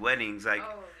MCing these weddings. Like,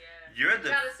 you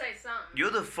gotta say something. You're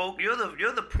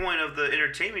the point of the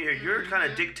entertainment here. You're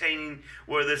kind of dictating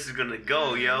where this is gonna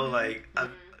go, yo. Like.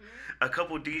 A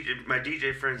couple my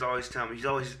DJ friends always tell me, he's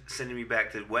always sending me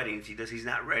back to weddings. He's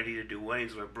not ready to do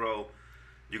weddings. I'm like, bro,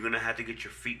 you're gonna have to get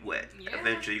your feet wet Yeah.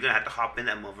 eventually. You're gonna have to hop in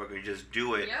that motherfucker and just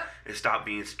do it Yep. and stop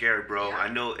being scared, bro. Yeah. I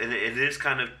know, and it is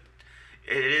kind of,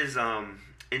 it is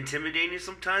intimidating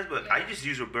sometimes, but I Yeah. just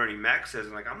use what Bernie Mac says,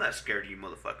 and like, I'm not scared of you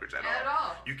motherfuckers at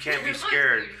all. You can't be I'm not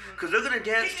scared, scared. because they're gonna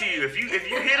dance to you. If you hit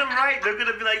them right, they're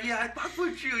gonna be like, yeah, I fuck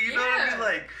with you. You know what I mean? Yeah.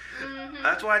 Like,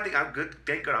 that's why I think I'm good.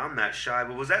 Thank God I'm not shy.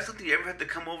 But was that something you ever had to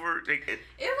come over? Like, It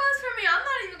was for me. I'm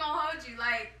not even gonna hold you.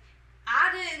 Like,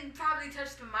 I didn't probably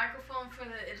touch the microphone for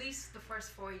at least the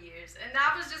first 4 years, and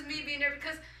that was just me being there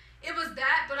because it was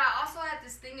that. But I also had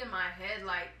this thing in my head.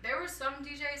 Like, there were some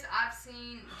DJs I've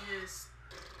seen just.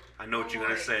 I know what you're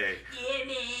gonna say. Yeah,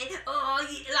 man. Oh,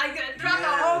 yeah. Like throughout the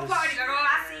whole party, like, oh,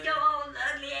 I see your old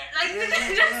ugly ass.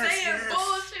 Like, just saying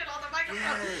bullshit on the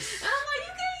microphone. Yes. And I'm like,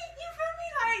 you feel me?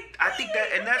 Like, I think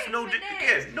that, and that's no, again,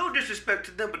 again, no disrespect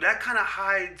to them, but that kind of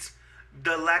hides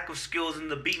the lack of skills in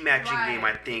the beat matching game.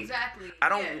 I think. Exactly. I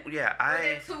don't. Yeah, Or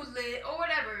they're too lit or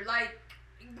whatever. Like,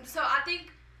 so I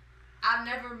think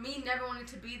never wanted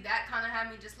to be that kind of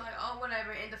had me just like, oh,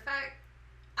 whatever. And the fact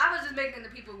I was just making the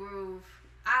people groove.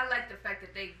 I like the fact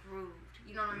that they grooved.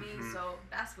 You know what I mean? So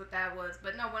that's what that was.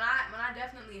 But no, when I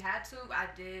definitely had to, I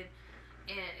did,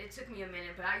 and it took me a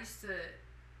minute. But I used to.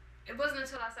 It wasn't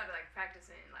until I started like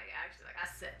practicing, like actually, like I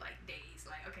set like days,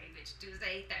 like okay, bitch,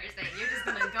 Tuesday, Thursday, you're just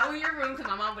gonna go in your room because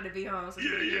my mom would be home, so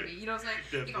you can hear me. You know what I'm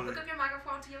saying? You're gonna hook up your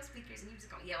microphone to your speakers and you're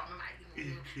just gonna yell on the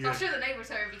mic. So I'm sure the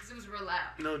neighbors heard because it was real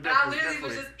loud. No, but I literally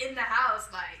was just in the house,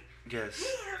 like. Yes.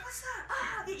 Yeah, what's up?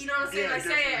 Ah, you know what I'm saying? Yeah, like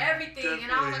saying definitely, everything,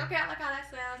 and I was like, okay, I like how that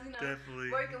sounds. You know,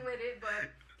 Definitely. working with it. But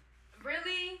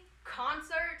really,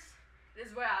 concerts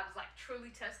is where I was like truly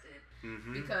tested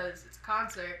because it's a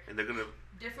concert, And they're gonna.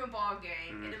 different ball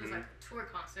game, and it was like a tour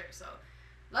concert. So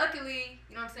luckily,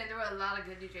 you know what I'm saying, there were a lot of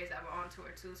good DJs that were on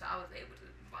tour too, so I was able to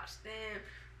watch them.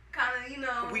 Kind of, you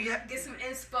know, get some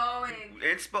inspo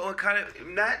and kind of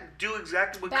not do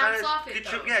exactly what bounce kind off of it,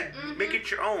 get your, though. make it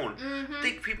your own. Mhm.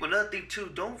 Think people another thing too.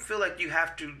 Don't feel like you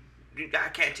have to. I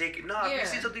can't take it. No, if you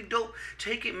see something dope,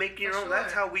 take it, make it your own.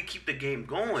 That's how we keep the game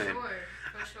going.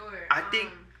 For sure. I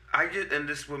think I just, and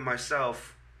this with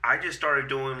myself, I just started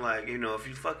doing like, you know, if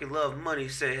you fucking love money,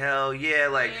 say hell yeah,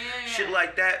 like shit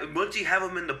like that. Once you have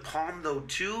them in the palm though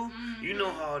too, you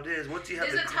know how it is. Once you have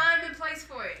there's a time and place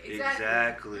for it.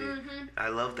 Exactly. I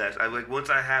love that. I like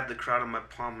once I have the crowd in my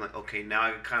palm, I'm like, okay, now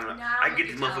I kind of I get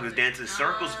these motherfuckers dancing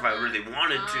circles if I really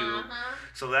wanted to.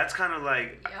 So that's kind of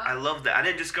like I love that. I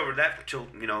didn't discover that until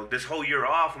this whole year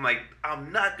off. I'm like,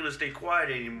 I'm not gonna stay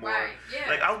quiet anymore. Right. Yeah.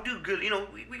 Like I'll do good.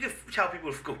 We can tell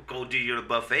people to go do the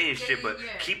buffet and shit, but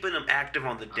keeping them active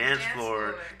on the dance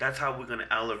floor, that's how we're gonna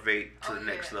elevate to the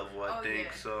next level. I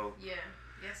think so. Yeah.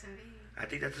 Yes, indeed. I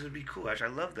think that's gonna be cool.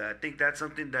 Actually, I love that. I think that's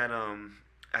something that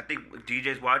I think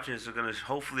DJs watching this are gonna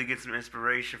hopefully get some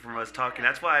inspiration from us talking.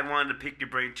 That's why I wanted to pick your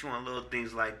brain too on little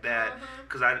things like that,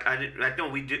 because I know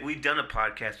we've done a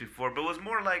podcast before, but it was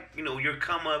more like your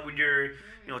come up with your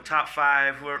top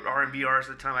 5 who are R&B artists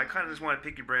at the time. I kind of just want to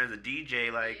pick your brain as a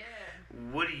DJ, like.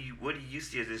 What do you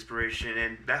see as inspiration?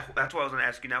 And that's what I was gonna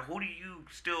ask you now.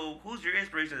 Who's your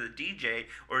inspiration as a DJ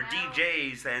or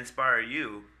DJs that inspire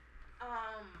you?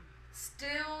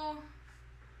 Still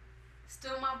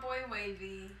my boy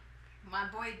Wavy, my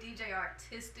boy DJ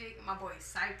Artistic, my boy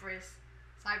Cypress.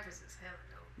 Cypress is hella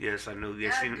dope. Yes, I know.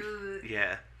 That dude.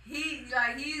 Yeah.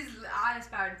 I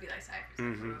aspire to be like Cypress. For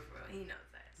real. He knows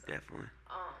that. So. Definitely.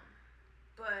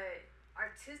 But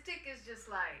Artistic is just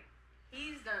like.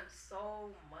 He's done so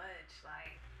much,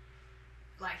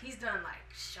 like he's done like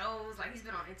shows, like he's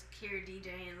been on Insecure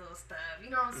DJing little stuff. You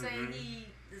know what I'm saying? He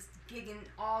is gigging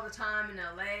all the time in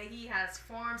LA. He has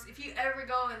forums. If you ever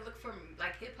go and look for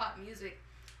like hip hop music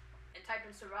and type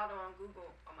in Serato on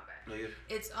Google, oh my bad. No, yeah.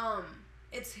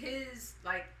 It's his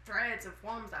like threads and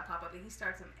forums that pop up, and he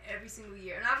starts them every single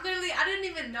year. And I didn't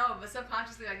even know, but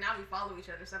subconsciously, like now we follow each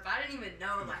other stuff. I didn't even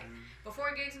know, like before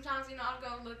a gig, sometimes I'll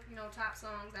go look, top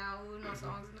songs out,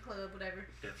 songs in the club, whatever.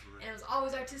 Definitely. And it was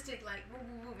always artistic, like woo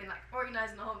woo woo, and like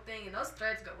organizing the whole thing. And those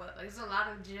threads go up. Like there's a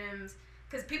lot of gems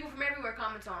because people from everywhere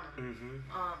comment on them.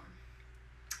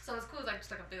 So it's cool. It's like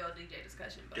just like a big old DJ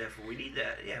discussion. But definitely, we need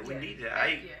that. Yeah, we need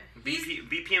that.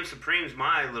 BPM Supreme's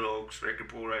my little record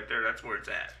pool right there. That's where it's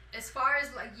at. As far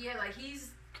as he's,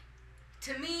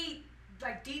 to me,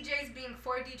 like DJs being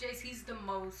for DJs, he's the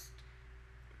most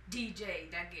DJ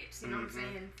that gets. You know what I'm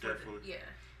saying? Definitely.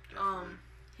 Definitely.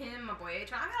 Him, my boy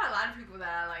A-Tron. I got a lot of people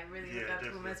that I like really look up to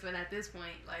and mess with at this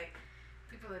point. Like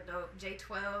people are dope.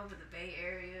 J12 in the Bay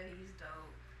Area, he's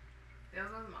dope. Those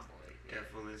are my boys.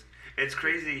 Definitely. It's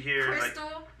crazy here.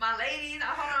 Crystal, my lady.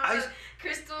 Hold on.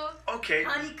 Crystal. Okay.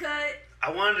 Honeycut.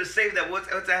 I wanted to save that.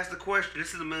 Let's ask the question.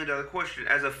 This is $1 million question.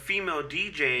 As a female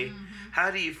DJ, how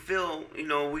do you feel? You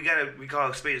know, we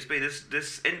call it spade a spade.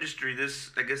 This industry,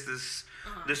 this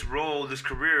role, this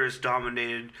career is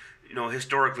dominated, you know,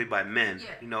 historically by men. Yeah.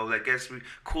 You know, like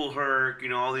Cool Herc, you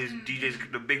know, all these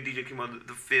DJs, the big DJ came out of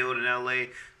the field in LA.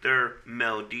 They're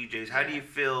male DJs. How do you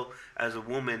feel as a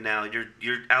woman now? You're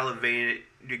elevated.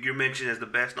 You're mentioned as the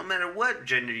best, no matter what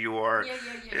gender you are.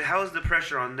 Yeah. How is the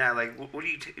pressure on that? Like, what do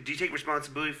you take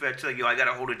responsibility for that? Too? Like, yo, I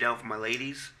gotta hold it down for my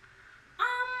ladies.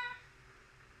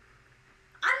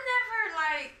 I never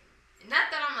like, not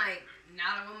that I'm like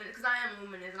not a woman, because I am a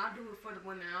woman, and I do it for the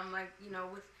women. And I'm like, you know,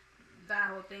 with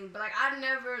that whole thing, but like I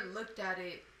never looked at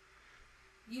it.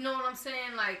 You know what I'm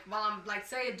saying? Like, while I'm, like,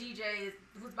 say a DJ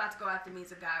who's about to go after me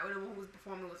is a guy, or the one who's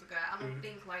performing was a guy, I don't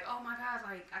think, like, oh my God,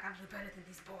 like, I gotta do better than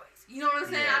these boys. You know what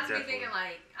I'm saying? Yeah, I just be thinking,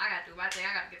 like, I gotta do my thing,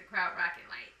 I gotta get the crowd rocking,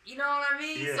 like, you know what I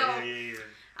mean? Yeah, so, yeah.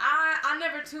 I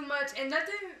never too much, and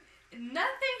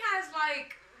nothing has,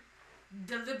 like,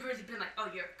 deliberately been like, oh,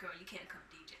 you're a girl, you can't come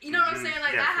DJ. You know what I'm saying?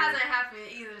 Like, that hasn't happened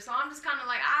either. So I'm just kind of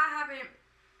like, I haven't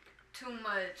too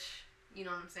much, you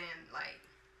know what I'm saying? Like,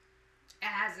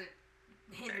 it hasn't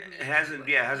hindered me. It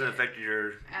hasn't affected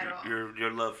your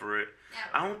love for it.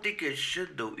 At all. I don't think it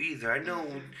should though either. I know.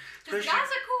 Cause guys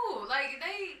are cool. Like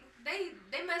they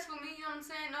mess with me. You know what I'm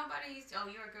saying? Nobody's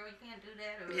you're a girl. You can't do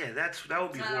that. Or, Yeah, that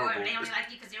would be horrible. Or they only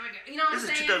like you because you're a girl. You know what I'm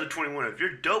saying? This is 2021. If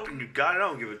you're dope and you got it, I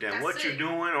don't give a damn That's what it. you're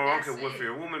doing, or I don't That's care if it.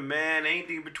 you're a woman, man,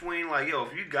 anything in between. Like, yo,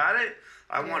 if you got it,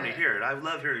 I want to hear it. I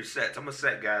love hearing sets. I'm a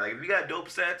set guy. Like, if you got dope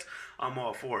sets, I'm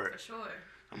all for it. For sure.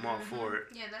 I'm all for it.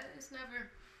 Yeah, it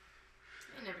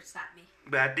never stopped me.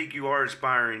 But I think you are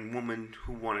inspiring women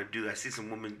who want to do that. I see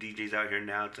some women DJs out here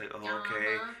now. It's like, oh,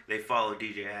 okay. They follow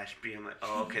DJ Ashby. I'm like,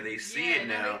 oh, okay, they see it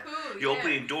now. Cool. You're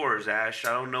opening doors, Ash.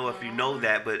 I don't know if you know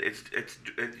that, but it's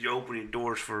you're opening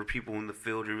doors for people in the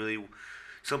field who really.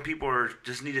 Some people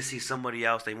just need to see somebody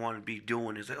else they want to be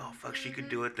doing. It's like, oh, fuck, she could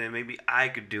do it, then maybe I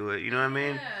could do it. You know what I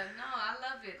mean? Yeah, no, I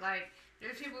love it. Like,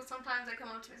 there's people, sometimes they come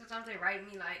up to me, sometimes they write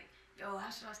me, like, yo, how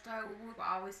should I start with Whoop?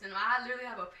 I always send them. I literally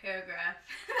have a paragraph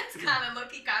that's kind of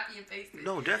low-key copy and pasted.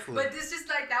 No, definitely. But it's just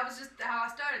like, that was just how I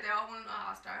started. They all want to know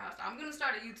how I started. I'm going to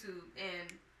start a YouTube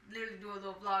and literally do a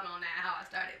little vlog on that, how I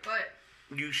started. But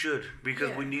you should,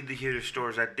 because we need to hear the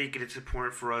stories. I think it's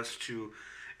important for us to,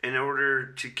 in order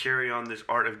to carry on this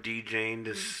art of DJing,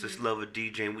 this love of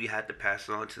DJing, we had to pass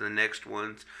it on to the next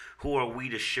ones. Who are we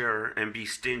to share and be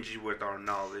stingy with our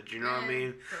knowledge? You know what I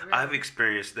mean? I've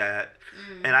experienced that.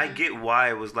 And I get why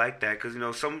it was like that. Because, you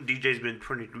know, some DJs been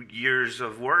putting years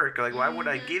of work. Like, why would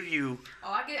I give you...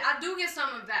 Oh, I do get some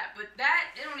of that. But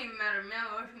that, it don't even matter,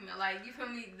 male or female. Like, you feel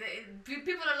me?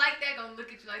 People that like that gonna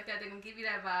look at you like that. They're gonna give you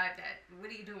that vibe that,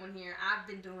 what are you doing here? I've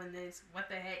been doing this. What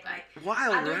the heck? Like,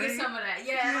 wild, I do right? get some of that.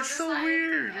 Yeah. It's so like,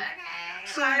 weird. Okay.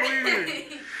 So weird.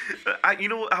 You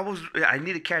know, I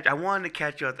wanted to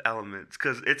catch you at the Elements,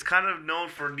 because it's kind of known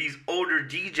for these older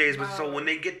DJs, but so when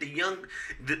they get the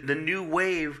new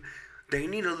wave, they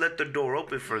need to let the door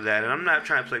open for that. And I'm not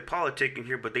trying to play politicking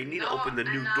here, but they need to open the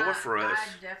new door for us. I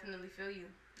definitely feel you.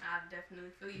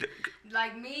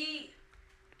 Like me,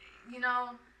 you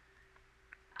know,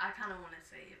 I kind of want to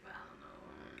say it, but I don't know.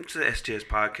 It's an STS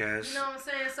podcast. You know what I'm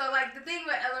saying? So, like, the thing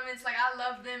with Elements, like, I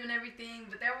love them and everything,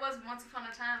 but there was once upon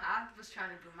a time I was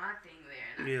trying to do my thing there,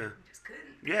 and I just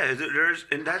couldn't. Yeah, and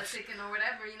that's... Politicking or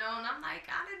whatever, you know, and I'm like,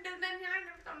 I didn't do nothing, I ain't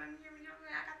never done nothing, you know,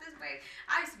 I got this way.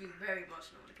 I used to be very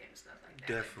emotional when it came to stuff like that.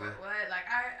 Definitely. Like, what? Like,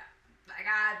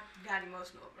 I got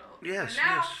emotional over the whole thing. Yes, but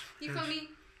now, yes. You feel me?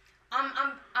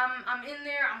 I'm in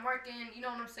there, I'm working, you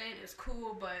know what I'm saying? It's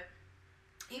cool, but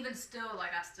even still,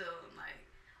 like, I still am, like,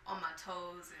 on my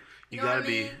toes, and you know gotta what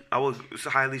I mean? I would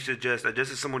highly suggest that,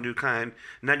 just as someone who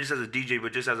not just as a DJ,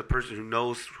 but just as a person who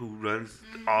knows, who runs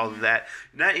all of that,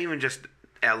 not even just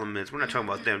Elements, we're not talking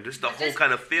about them, just the whole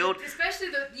kind of field. Especially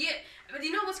but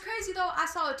you know what's crazy though? I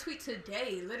saw a tweet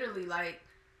today, literally, like,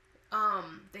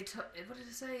 they took, what did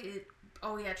it say?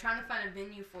 Trying to find a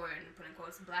venue for it, and put in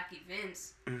quotes, black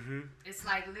events. It's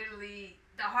like literally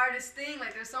the hardest thing.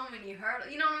 Like, there's so many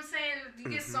hurdles. You know what I'm saying? You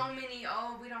get so many,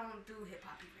 we don't do hip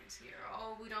hop events here.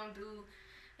 We don't do,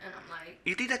 and I'm like.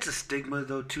 You think that's a stigma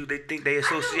though too? They think they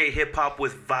associate hip hop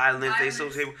with violence. They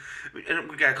associate, and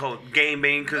we gotta call it game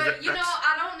bang, because. But you know,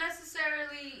 I don't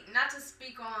necessarily, not to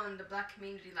speak on the black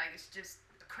community. Like, it's just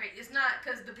crazy. It's not,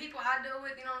 because the people I deal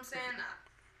with, you know what I'm saying?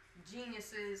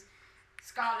 Geniuses.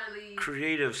 Scholarly,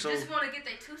 creative, so just want to get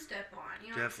their two-step on.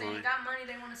 You know what I'm saying? Got money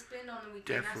they want to spend on the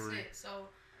weekend. Definitely. That's it. So,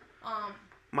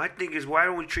 My thing is, why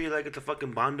don't we treat it like it's a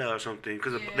fucking banda or something?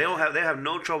 Because Yeah. they have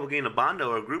no trouble getting a banda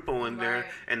or a grupo in there,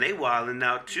 Right. and they wilding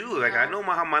out too. Like I know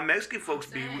how my Mexican folks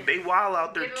be, saying. they wild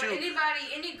out there Get too.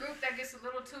 Any group that gets a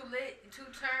little too lit, too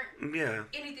turned, Yeah.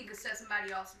 anything could set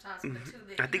somebody off sometimes. But too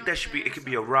lit. I think that should be. It could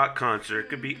be a rock concert. It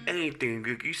could be anything.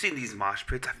 You see these mosh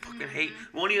pits? I fucking hate.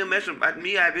 Won't even mention I've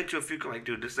been to a few. Like,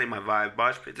 dude, this ain't my vibe.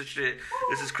 Mosh pits, this shit.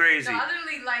 This is crazy. No, I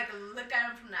literally like look at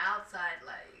them from the outside,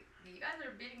 like you guys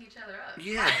are beating each other up.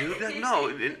 Yeah, dude.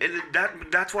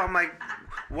 That's why I'm like,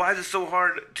 why is it so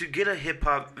hard to get a hip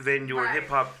hop venue or Right. hip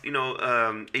hop,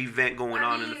 event going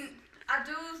on? I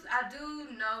do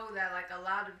know that like a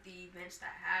lot of the events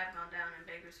that have gone down in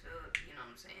Bakersfield, you know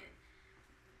what I'm saying,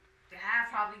 they have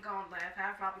probably gone left,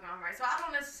 have probably gone right. So I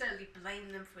don't necessarily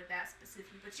blame them for that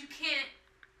specifically, but you can't,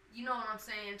 you know what I'm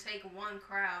saying, take one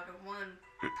crowd or one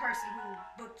person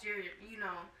who booked your,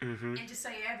 and just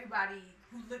say everybody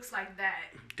who looks like that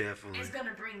Definitely. is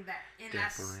gonna bring that, and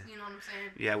that's, you know what I'm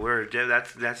saying. Yeah,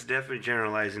 that's definitely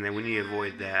generalizing that. We need to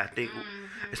avoid that. I think,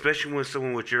 especially when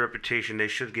someone with your reputation, they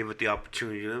should give it the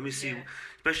opportunity. Let me see, Yeah.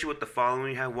 especially with the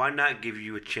following you have, why not give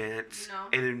you a chance?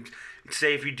 And then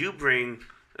say if you do bring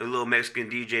a little Mexican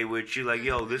DJ with you, like,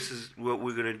 yo, this is what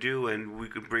we're gonna do, and we're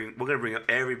gonna bring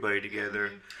everybody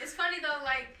together. It's funny though,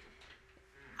 like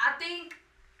I think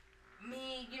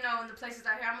me, in the places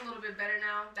out here, I'm a little bit better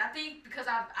now. I think because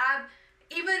I've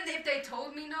even if they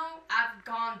told me no, I've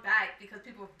gone back because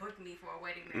people have booked me for a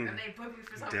wedding there, and they booked me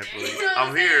for something. Definitely. You know what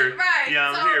I'm here. Right.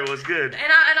 Yeah, I'm here. What's good?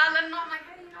 And I let them know, I'm like,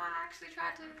 hey, I actually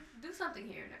tried to do something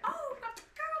here. And oh,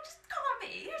 girl, just call on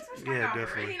me. Here's my number.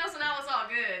 Definitely. So now it's all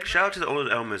good. Shout out to the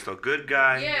older elements though. Good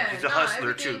guy. Yeah, He's a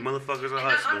hustler too. everything- Motherfucker's a And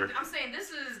hustler. I'm saying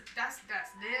that's them, that's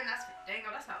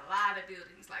Fandango, that's a lot of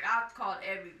buildings. Like I've called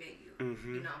every venue.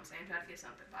 You know what I'm saying? Try to get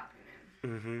something popping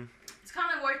in. It's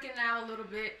kind of working now a little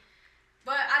bit,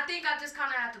 but I think I just kind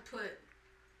of have to put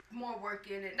more work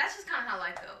in it. That's just kind of how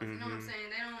life goes. You know what I'm saying?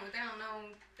 They don't know.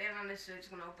 They're not necessarily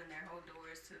just gonna open their whole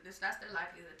doors to this. That's their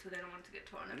livelihood too. They don't want it to get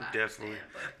torn up. Definitely.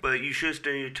 But But you should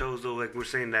stay on your toes though. Like we're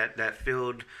saying that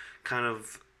field kind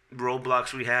of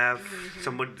roadblocks we have.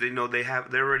 Somebody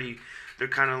they're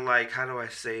kind of like, how do I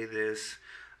say this?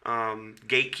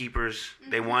 Gatekeepers.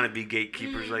 They want to be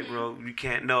gatekeepers. Like, bro, you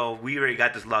can't. No, we already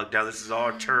got this locked down. This is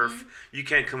our turf. You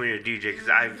can't come in here, DJ, because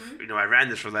I ran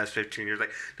this for the last 15 years.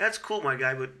 Like, that's cool, my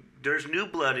guy, but there's new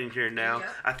blood in here now. Yep.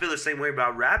 I feel the same way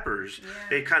about rappers. Yeah.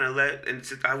 They kind of and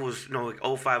since I was, like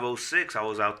 05, 06, I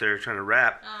was out there trying to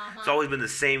rap. It's always been the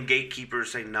same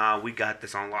gatekeepers saying, nah, we got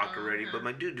this on lock already. But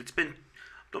my dude,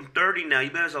 I'm 30 now.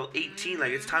 You better as well 18.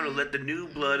 Like, it's time to let the new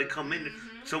blood come in.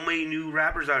 So many new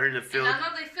rappers out here in the field. And I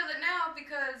know they feel it now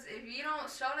because if you don't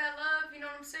show that love, you know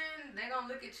what I'm saying? They're going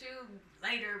to look at you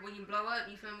later when you blow up.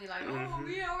 You feel me? Like, oh,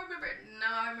 yeah, I remember. No,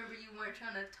 I remember you weren't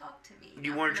trying to talk to me.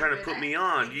 You weren't trying to put me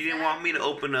on. You didn't want me to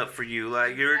open up for you.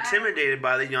 Like, you're intimidated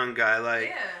by the young guy.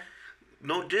 Like,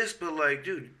 no diss, but like,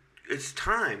 dude, it's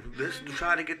time. Let's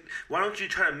try to get. Why don't you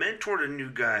try to mentor the new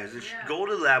guys and go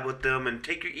to the lab with them and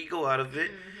take your ego out of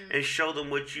it and show them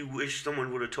what you wish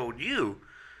someone would have told you.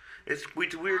 It's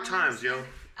weird times, yo.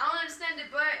 I don't understand it,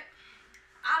 but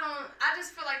I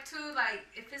just feel like too, like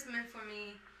if it's meant for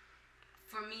me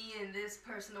and this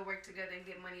person to work together and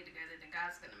get money together, then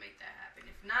God's gonna make that happen.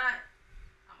 If not,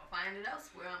 I'm gonna find it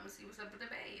elsewhere. I'm gonna see what's up with the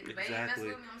Bay. If the Bay mess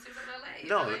with me, I'm gonna see what's up with LA. If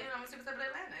No. I'm gonna see what's up with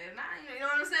Atlanta. If not, you know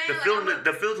what I'm saying?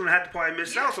 The field's gonna have to probably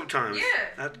miss out sometimes.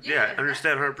 Yeah.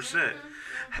 Understand 100%.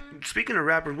 Speaking of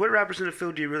rappers, what rappers in the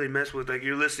field do you really mess with? Like,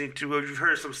 you're listening to, or you've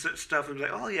heard some stuff and be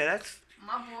like, oh yeah, that's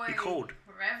my boy. he cold.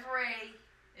 Rev Ray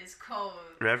is cold.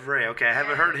 Rev Ray. Okay, I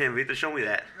haven't heard him. You have to show me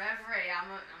that. Rev Ray, I'm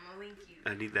gonna link you.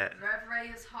 I need that. Rev Ray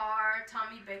is hard.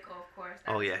 Tommy Baker, of course.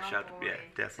 Oh yeah, my shout boy.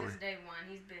 definitely. Since day one,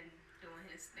 he's been doing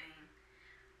his thing.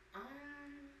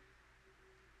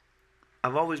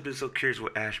 I've always been so curious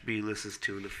what Ash B listens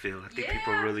to in the field. I think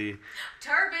people really.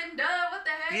 Turban, what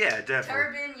the heck? Yeah,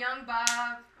 definitely. Turban, Young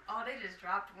Bob. Oh, they just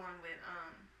dropped one with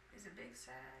is it Big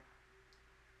Sad?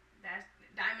 That's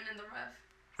Diamond in the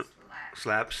Rough.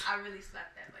 Slaps. I really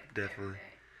slapped that like definitely.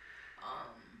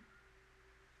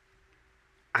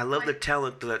 I love the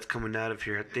talent that's coming out of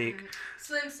here. I think.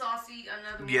 Slim Saucy,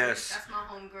 another one. Yes. That's my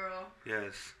homegirl.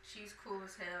 Yes. She's cool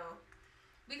as hell.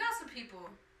 We got some people.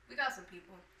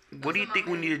 What do you think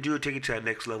we need to do to take it to that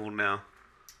next level now?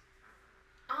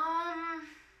 I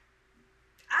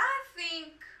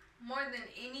think more than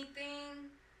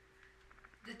anything,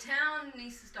 the town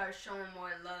needs to start showing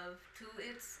more love to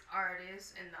its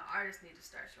artists, and the artists need to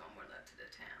start showing more love to the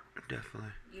town.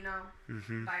 Definitely. You know,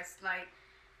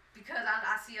 because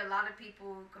I see a lot of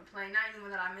people complain. Not even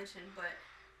that I mentioned, but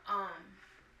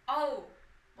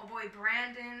my boy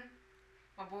Brandon.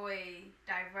 my boy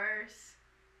Diverse,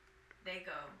 they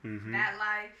go. Mhm. That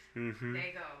Life, Mhm.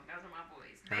 they go. Those are my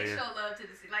boys. Hell They yeah. show love to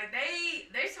the city. Like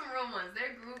they're some real ones.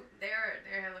 Their group, they're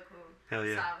hella cool. Hell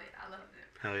yeah. Solid. I love them.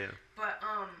 Hell yeah. But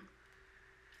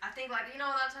I think like a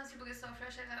lot of times people get so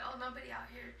frustrated like, oh, nobody out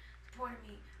here supporting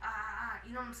me.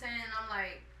 You know what I'm saying? And I'm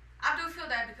like, I do feel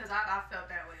that because I felt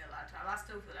that way a lot of times. I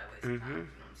still feel that way sometimes. You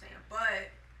know what I'm saying? But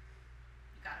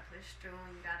you gotta push through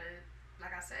and you gotta,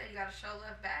 like I said, you gotta show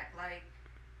love back. Like,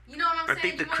 you know what I'm saying? I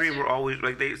think the cream will always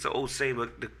it's an old saying,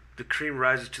 but the cream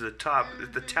rises to the top.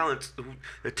 The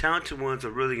talented ones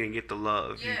are really gonna get the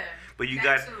love. Yeah. But you that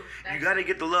got too. you That got to too.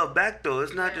 get the love back though.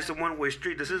 It's not Yeah. just a one-way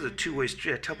street. This is a two-way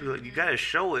street. I tell people you got to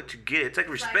show it to get it. It's like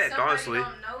It's respect, like honestly.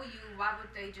 somebody don't know you. Why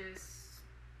would they just?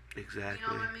 Exactly.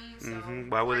 You know what I mean? So,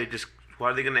 Why would like, they just?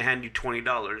 Why are they gonna hand you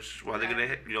 $20? Why are they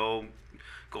Right. gonna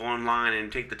go online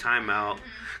and take the time out?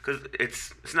 Because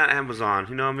it's not Amazon.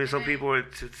 You know what I mean? Some It people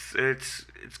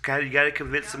it's kind of you got to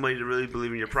convince Yeah. somebody to really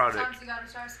believe in your And product. Sometimes you gotta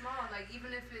start small. Like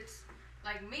even if it's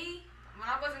like me, when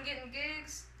I wasn't getting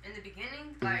gigs in the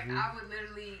beginning, like I would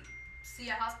literally see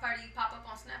a house party pop up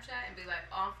on Snapchat and be like,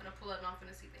 oh, I'm finna pull up and I'm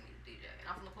finna see if they need a DJ and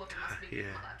I'm finna pull up on my speaker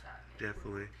Yeah. on my laptop. And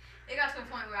Definitely. It got to a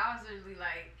point where I was literally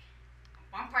like,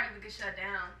 one party would get shut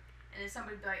down and then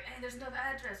somebody would be like, hey, there's another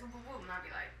address, whoop, whoop, whoop. And I'd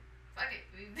be like, fuck it,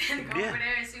 we go Yeah. over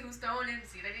there and see who's throwing it and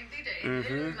see if they need a DJ. And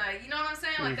literally, like, you know what I'm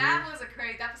saying? Like that was that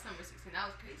was summer 16. That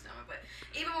was crazy summer. But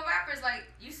even with rappers, like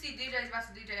you see DJs about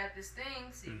to DJ at this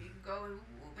thing, see if you can go and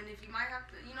whoop, and if you might have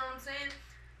to, you know what I'm saying?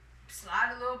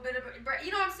 Slide a little bit of,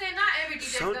 you know what I'm saying? Not every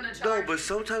DJ's gonna charge. But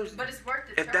sometimes but it's worth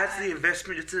it. if that's the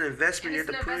investment, it's an investment. You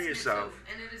have to put in yourself.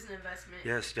 And it is an investment.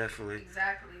 Yes, definitely.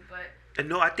 Exactly, but And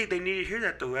no, I think they need to hear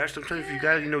that though, Ash. Sometimes you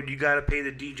gotta, you gotta pay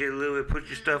the DJ a little bit, put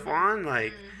your stuff on.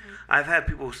 Like, I've had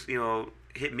people,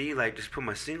 hit me like, just put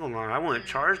my single on. I wouldn't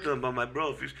charge them, but I'm like,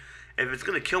 bro, if it's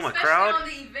gonna kill my especially crowd. on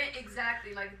the event,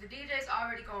 exactly. Like the DJ's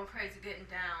already going crazy, getting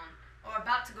down, or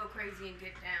about to go crazy and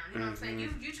get down. You know what I'm saying?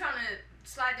 You trying to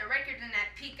slide the record in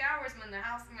that peak hours when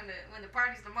the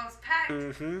party's the most packed.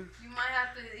 You might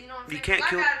have to, you know what I'm saying? You can't 'Cause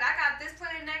kill- I got this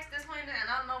playing next, this playing next, and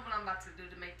I don't know what I'm about to do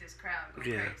to make this crowd go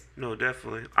Yeah, crazy. no,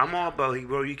 definitely. I'm all about,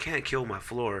 bro. You can't kill my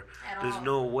floor. At There's all.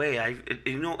 no way.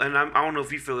 And I don't know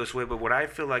if you feel this way, but what I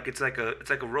feel like it's like a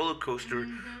roller coaster.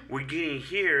 We're getting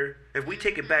here. If we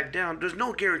take it back down, there's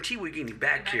no guarantee we're getting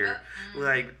back back here. up.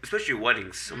 Like, especially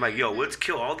weddings. I'm like, yo, let's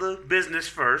kill all the business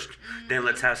first, then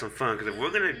let's have some fun. Because if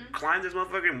we're gonna climb this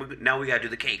motherfucker, now we gotta do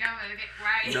the cake.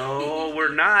 Right. No,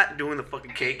 we're not doing the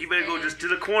fucking cake. You better go just to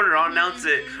the corner, I'll announce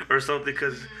it or something,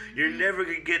 because you're never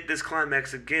gonna get this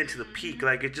climax again to the peak.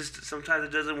 Like, it just, sometimes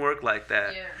it doesn't work like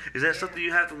that. Yeah. Is that Yeah. something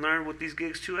you have to learn with these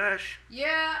gigs too, Ash?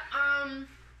 Yeah,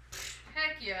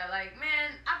 heck yeah. Like,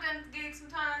 man, I've done gigs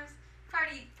sometimes.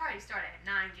 Party started at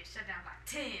 9, get shut down by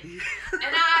 10.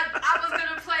 And I was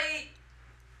gonna play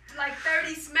like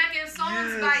 30 smacking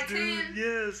songs by 10.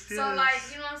 Yes, So like,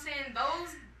 you know what I'm saying?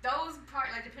 Those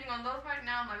parts, like depending on those parts,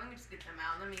 now I'm like, let me just get them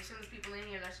out. As soon as people in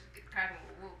here, let's just get cracking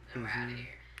with whoop and we're out of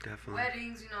here. Definitely.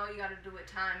 Weddings, you gotta do it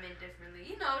time in differently.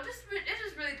 It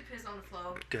just really depends on the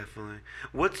flow. Definitely.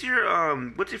 What's your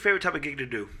favorite type of gig to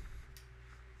do?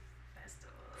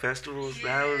 Festivals?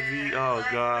 That would be, oh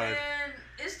like, God. Man,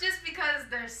 it's just because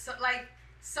there's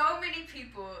so many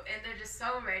people and they're just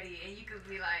so ready, and you could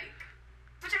be like,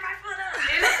 put your right foot up.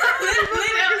 And put your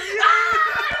right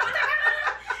foot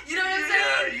up. You know what I'm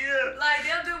saying? Yeah. Like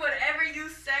they'll do whatever you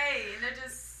say, and they're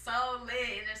just so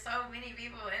lit, and there's so many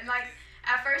people, and like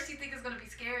at first you think it's gonna be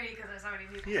scary because there's so many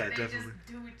people. Yeah, but they definitely. just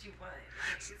do what you want.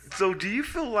 Like, it's So do you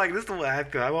feel like, this is the way I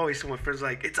feel, I've always told my friends,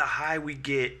 like, it's a high we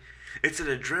get, it's an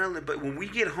adrenaline, but when we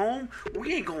get home,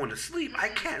 we ain't going to sleep. I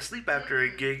can't sleep after a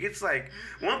gig. It's like,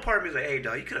 one part of me is like, hey,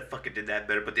 dog, you could have fucking did that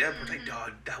better, but the other part's like,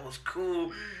 dog, that was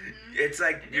cool. It's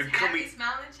like, and you're just happy, coming,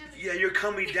 smiling, just, yeah, you're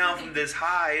coming down from this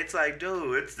high. It's like,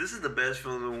 dude, this is the best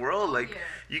feeling in the world. Like, yeah.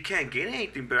 you can't get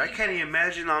anything better. I can't even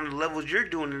imagine on the levels you're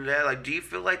doing in that. Like, do you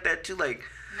feel like that too? Like,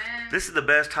 Man. this is the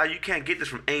best high. You can't get this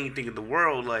from anything in the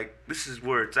world. Like, this is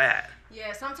where it's at.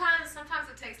 Yeah, sometimes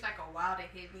it takes like a while to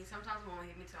hit me. Sometimes it won't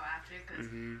hit me till after,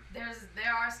 because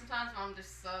there are some times where I'm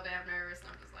just so damn nervous.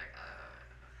 And I'm just like,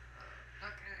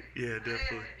 okay. Yeah,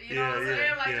 definitely. You know what I'm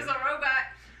saying? Like yeah. just a robot.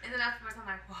 And then afterwards I'm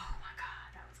like, whoa, my God,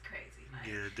 that was crazy.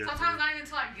 Like, Yeah, definitely. sometimes not even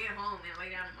until I get home and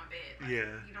lay down in my bed. Like,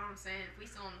 Yeah. You know what I'm saying? If we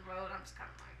still on the road, I'm just kind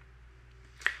of like,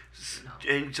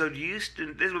 And so do you,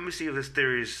 let me see if this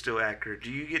theory is still accurate.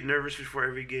 Do you get nervous before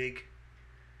every gig?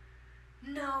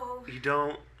 no. You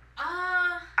don't?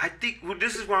 I think, well,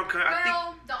 this is where I'm coming,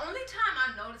 Well, the only time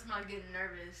I notice when I'm getting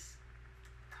nervous,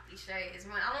 cliche, is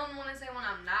when, I don't want to say when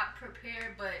I'm not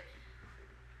prepared, but,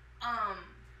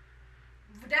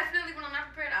 definitely when I'm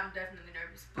not prepared, I'm definitely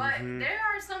nervous. But there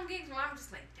are some gigs where I'm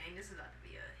just like, dang, this is about to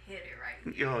be a hitter right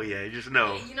here. Oh yeah, you just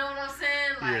know. You know what I'm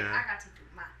saying? Like, Yeah. I got to do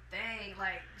my thing.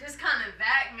 Like, just kind of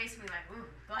that makes me like, ooh.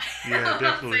 Like, Yeah, you know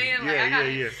definitely. what I'm saying?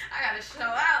 Like, Yeah. I gotta show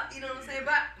out. You know what I'm saying?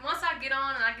 But once I get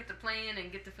on and I get to playing and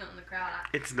get to feeling the crowd,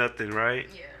 It's nothing, right?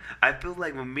 yeah. I feel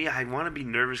like with me, I want to be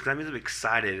nervous because that means I'm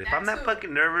excited. If That I'm not too.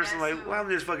 fucking nervous, That I'm like, too. well, I'm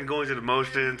just fucking going through the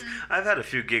motions. I've had a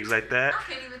few gigs like that. I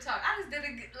can't even talk. I just did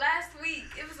it last week.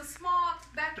 It was a small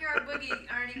backyard boogie,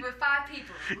 Ernie, with 5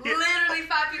 people. Yeah. Literally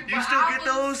 5 people. You But still I get was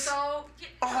those? So, yeah.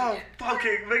 Oh, yeah.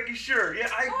 okay, making sure. Yeah,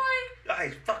 Boy. I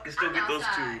fucking still I'm get those too.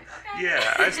 outside, okay?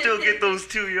 Yeah, I still get those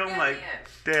too. You know, I'm Yeah, like,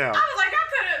 yeah. damn. I was like, y'all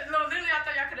could have, no, literally, I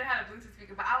thought y'all could have had a Bluetooth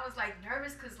speaker, but I was like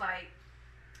nervous because, like,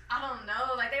 I don't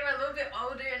know, like, they were a little bit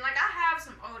older, and, like, I have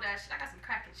some old ass shit. I got some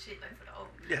cracking shit, like, for the old.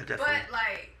 Yeah, definitely. But,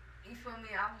 like, you feel me?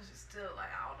 I was just still,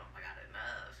 like, I don't know if I got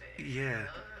enough. Yeah.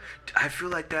 I feel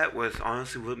like that was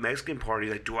honestly with Mexican party.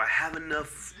 Like, do I have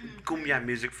enough cumbia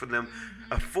music for them?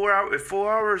 A 4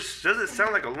 hours doesn't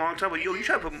sound like a long time, but yo, you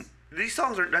try to put these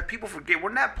songs are that people forget.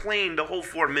 We're not playing the whole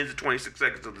 4 minutes and 26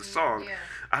 seconds of the song. Yeah.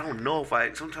 I don't know if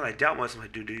sometimes I doubt myself.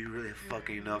 Like, dude, do you really have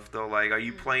fucking enough though? Like, are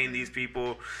you playing these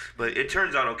people? But it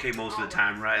turns out okay most of the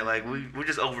time, right? Like, we're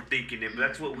just overthinking it, but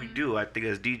that's what we do. I think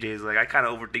as DJs, like, I kind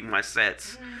of overthink my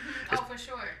sets. Oh, for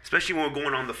sure. Especially when we're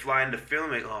going on the fly in the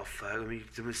film, like, oh fuck, let me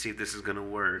see if this is gonna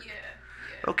work. Yeah.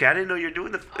 Okay, I didn't know you're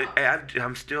doing the. Oh.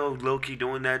 I'm still low key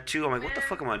doing that too. I'm like, what the Man.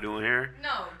 fuck am I doing here?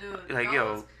 No, dude. Like,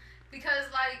 yo. Because,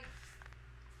 like,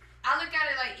 I look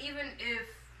at it like, even if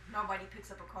nobody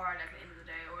picks up a card at the end of the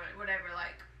day or whatever,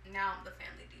 like, now I'm the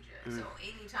family DJ. So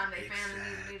anytime they family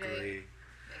need a DJ, they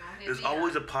gonna hit There's me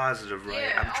always up. a positive, right?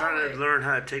 Yeah, I'm trying always. to learn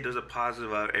how to take there's a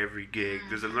positive out of every gig.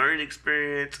 There's a learning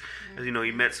experience. And, you know,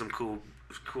 you met some cool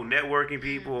networking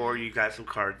people, or you got some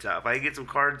cards out. If I get some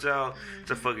cards out, it's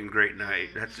a fucking great night.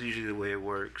 That's usually the way it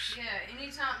works. Yeah,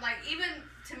 anytime, like, even,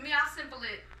 to me, I simple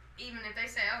it, even if they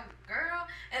say, oh, girl,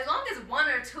 as long as 1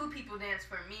 or 2 people dance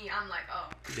for me, I'm like, oh,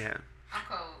 Yeah. I'm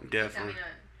cold. Definitely. You can't tell me nothing.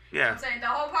 You know Yeah. what I'm saying? The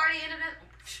whole party ended up,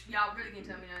 y'all really can't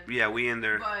tell me nothing. Yeah, we in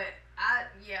there. But, I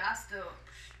still...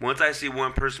 Once I see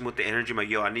one person with the energy, I'm like,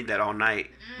 yo, I need that all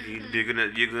night. You're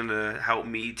gonna help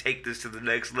me take this to the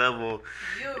next level.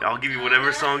 I'll give you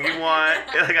whatever song you want.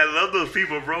 Like, I love those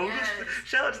people, bro. Yes.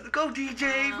 Shout out to the Go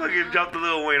DJ. Fucking drop the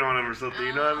little weight on him or something.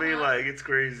 You know what I mean? Like, it's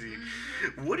crazy.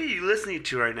 What are you listening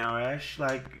to right now, Ash?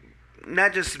 Like,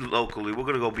 not just locally. We're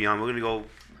gonna go beyond. We're gonna go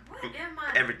What am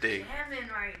I everything. jamming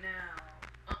right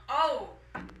now?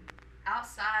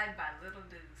 Outside by Little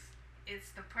Deuce.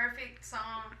 It's the perfect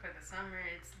song for the summer.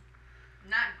 It's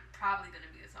not probably gonna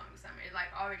be the song of the summer. It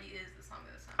like already is the song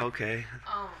of the summer. Okay.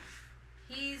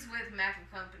 He's with Mac and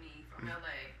Company from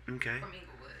LA, Okay. from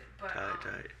Inglewood. But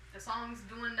Tight. the song's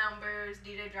doing numbers.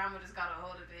 DJ Drama just got a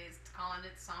hold of it. It's calling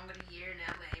it Song of the Year in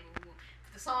LA.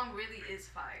 The song really is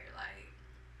fire. Like,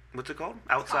 What's it called? it's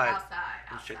called Outside. Outside.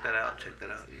 Let's check Outside that out. by Check Little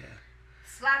that out. Deuce. Yeah.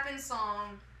 Slapping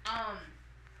song.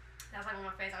 That's like one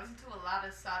of my favorites. I listen to a lot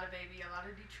of Sada Baby, a lot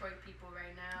of Detroit people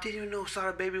right now. Didn't even know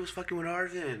Sada Baby was fucking with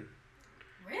Arvin.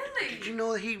 Really? Did you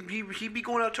know that he be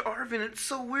going out to Arvin? It's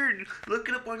so weird. Look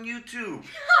it up on YouTube.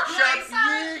 Like,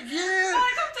 Sada- Yeah.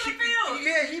 Like, come to the field.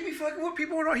 Yeah, he be fucking with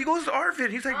people. He goes to Arvin.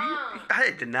 He's like, Uh.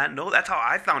 I did not know. That's how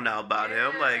I found out about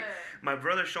him. Like, Yeah. my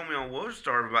brother showed me on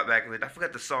Worldstar about back in the day. I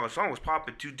forgot the song. The song was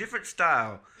popping too. Different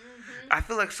style. I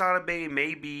feel like Sada Baby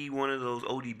may be one of those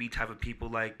ODB type of people.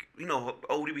 Like, you know,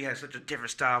 ODB has such a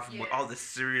different style from with all this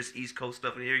serious East Coast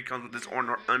stuff, and here he comes with this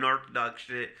unorthodox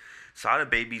shit. Sada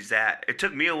Baby's that. It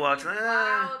took me a while to.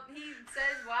 He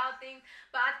says wild things,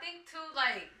 but I think too,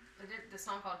 like the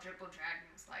song called Dribble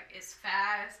Dragons, like it's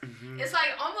fast. It's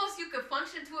like almost you could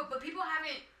function to it, but people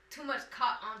haven't too much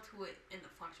caught onto it in the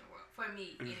function world. For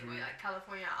me, anyway, like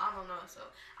California, I don't know. So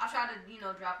I try to,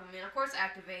 drop them in. Of course,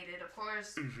 Activated. Of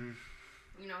course,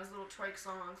 his little twerk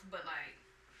songs. But like,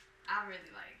 I really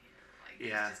like,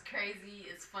 it's just crazy.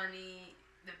 It's funny.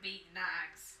 The beat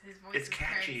knocks. His voice It's is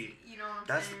catchy. crazy. You know what I'm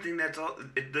That's saying? the thing. That's all.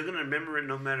 They're gonna remember it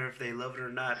no matter if they love it or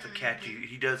not. It's a catchy.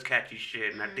 He does catchy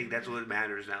shit, and I think that's what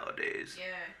matters nowadays.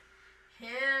 Yeah.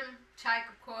 Him, Chike,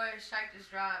 of course. Chike just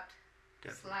dropped.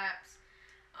 Definitely. Slaps.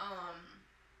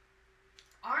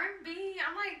 R&B.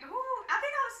 I'm like, who? I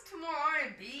think I listen to more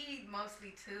R&B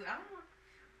mostly too. I don't know.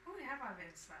 Who have I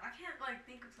been slapped? I can't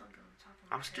think of something on top of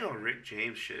my I'm still on head. Rick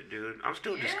James shit, dude. I'm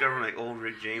still Yeah. discovering old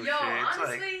Rick James Yo, shit. It's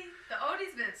honestly, the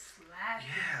oldie's been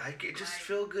slapping. it just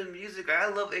feel good music. I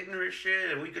love ignorant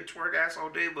shit, and we could twerk ass all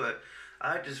day, but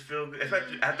I just feel good.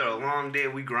 After a long day,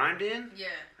 we grinding. Yeah.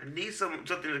 I need something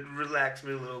to relax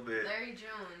me a little bit. Larry June.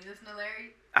 You listen to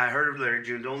Larry? I heard of Larry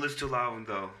June. Don't listen to a lot of them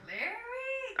though. Larry?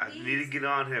 I need to get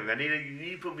on him. You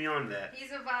need to put me on that.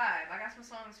 He's a vibe. I got some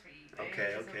songs for you. Babe.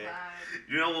 Okay, He's okay. A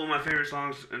vibe. You know one of my favorite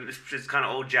songs, and it's just kind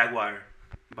of old, Jaguar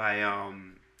by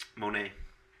Monet,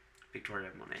 Victoria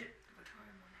Monet.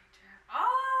 Victoria Monet.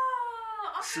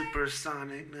 Oh, okay.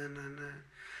 Supersonic, na na na.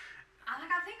 I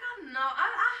think I know. I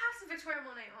have some Victoria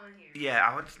Monet on here.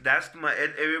 Yeah, that's my.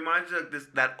 It reminds me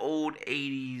of that old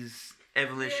 '80s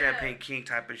Evelyn Yeah. Champagne King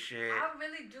type of shit. I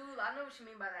really do. I know what you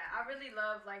mean by that. I really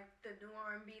love like the new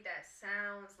R&B that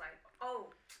sounds like. Oh,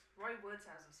 Roy Woods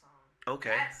has a song. Okay,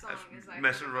 That song is like.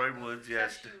 Messing Roy Woods,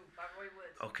 yes. Touch You by Roy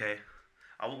Woods. Okay.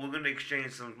 We're gonna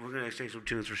exchange some. We're gonna exchange some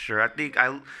tunes for sure. I think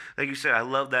like you said, I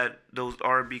love those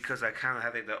R&B because I kind of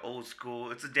have like the old school.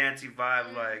 It's a dancey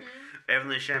vibe, like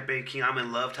Evelyn Champagne King. I'm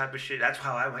in love type of shit. That's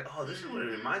how I'm like. Oh, this is what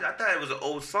it reminds. I thought it was an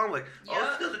old song. Like, oh,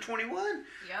 it's still the 21.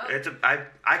 Yep.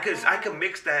 I could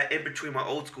mix that in between my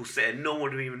old school set and no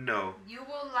one would even know. You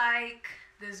will like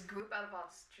this group out of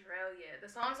Australia. The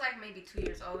song's like maybe 2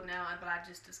 years old now, but I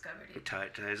just discovered it.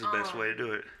 Tight. Is the best way to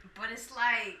do it. But it's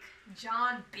like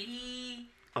John B.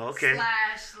 Oh, okay.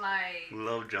 Slash like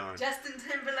Love John. Justin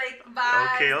Timberlake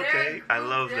vibes. Okay. I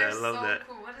love They're that. I love so that.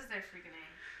 Cool. What is their freaking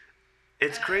name?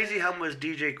 It's crazy how much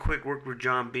DJ Quick worked with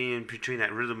John B in between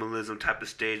that rhythmalism type of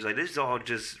stage. Like, this is all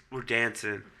just, we're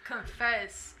dancing.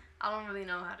 Confess, I don't really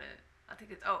know how to. I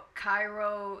think it's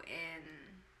Cairo and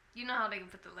you know how they can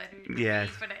put the letter Yeah. E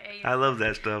for the A. I love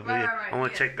that stuff. Right, Yeah. right, I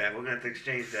want yeah. to check that. We're going to have to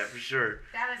exchange that for sure.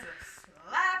 That is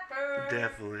a slapper.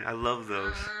 Definitely. I love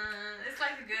those. It's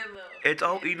like a good little. It's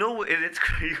all, you know what, and it's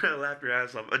you're gonna laugh your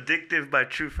ass off. Addictive by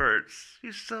Truth Hurts.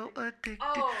 You're so addicted.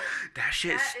 Oh, that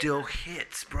shit that still is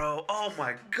hits, bro. Oh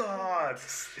my god.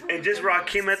 And just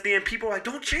Rakim at the end, people are like,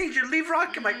 don't change it, leave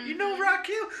Rakim. I'm like, you know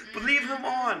Rakim, but leave him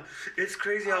on. It's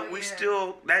crazy how we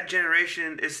still, that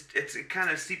generation it's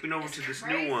kind of seeping over to this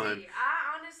new one.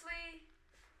 I honestly,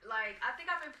 like, I think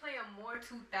I've been playing more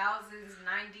 2000s,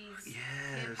 90s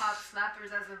hip hop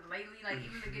slappers as of lately. Like,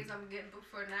 even the gigs I'm getting booked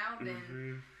for now,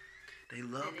 then. They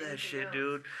love than that anything shit, else.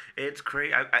 dude. It's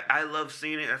crazy. I love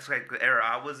seeing it. That's like the era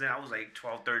I was in. I was like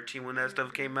 12, 13 when that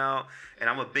stuff came out. And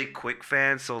I'm a big Quick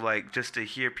fan. So, like, just to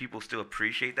hear people still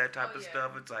appreciate that type of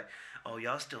stuff, it's like, oh,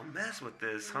 y'all still mess with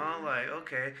this, huh? Like,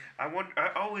 okay. I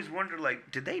always wonder, like,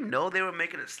 did they know they were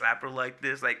making a slapper like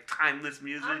this? Like, timeless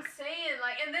music? I'm saying,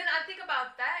 like, and then I think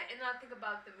about that, and I think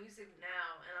about the music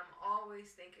now, and I'm always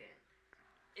thinking,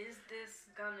 is this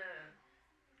gonna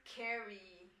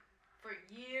carry for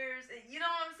years? You know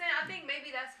what I'm saying? I think maybe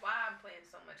that's why I'm playing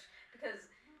so much, because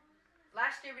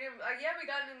last year we didn't, we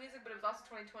got new music, but it was also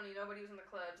 2020. Nobody was in the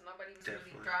clubs. Nobody was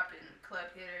really dropping club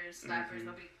hitters, slappers.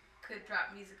 Nobody could drop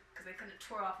music because they couldn't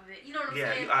tour off of it. You know what I'm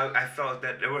saying? Yeah, I felt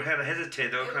that they were kind of hesitant.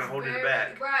 They were kind of holding it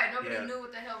back. Right. Nobody knew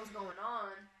what the hell was going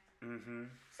on.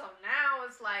 So now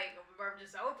it's like we're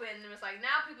just open, and it's like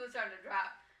now people are starting to drop,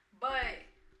 but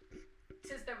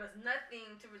since there was nothing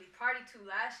to really party to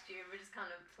last year, we're just kind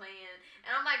of playing. And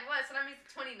I'm like, what? So that means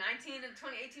 2019 and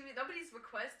 2018, nobody's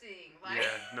requesting. Like,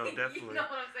 yeah, no, definitely. You know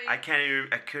what I'm saying?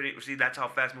 I couldn't see. That's how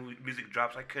fast music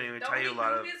drops. I couldn't even tell you a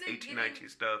lot of 18, 19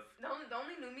 stuff. The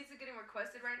only new music getting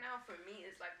requested right now for me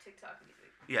is like TikTok music.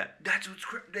 Yeah, that's what's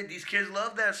these kids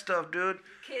love that stuff, dude.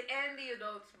 Kid and the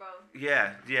adults, bro.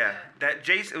 Yeah. That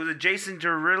Jason, it was a Jason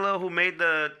Derulo who made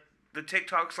the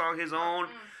TikTok song his own.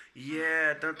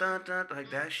 Yeah, dun dun dun,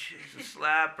 like that shit is a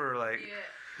slapper, like. Yeah.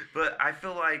 But I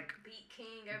feel like Beat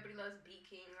King, everybody loves Beat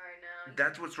King right now.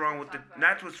 that's what's wrong with it.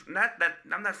 That's what's not that.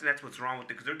 I'm not saying that's what's wrong with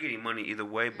it because they're getting money either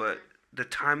way. But the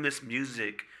timeless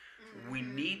music, we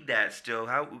need that still.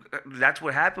 That's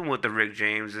what happened with the Rick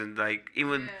James and like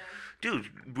even. Yeah.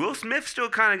 Dude, Will Smith still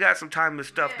kind of got some timeless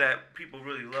stuff that people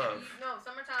really love. No,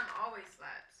 summertime always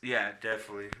slaps. Yeah,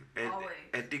 definitely. And Always.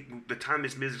 I think the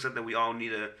timeless music is something we all need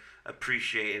to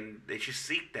appreciate, and they should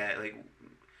seek that. Like,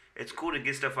 it's cool to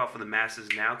get stuff out for the masses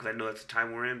now because I know that's the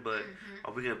time we're in, but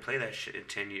are we going to play that shit in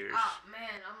 10 years? Oh,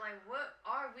 man, I'm like, what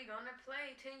are we going to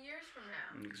play 10 years from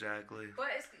now? Exactly. But,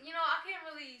 it's, I can't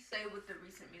really say with the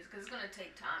recent music because it's going to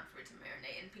take time for it to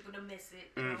marinate and people to miss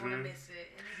it. They don't want to miss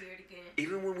it and they hear it again.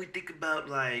 Even when we think about,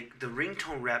 like, the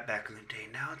ringtone rap back in the day,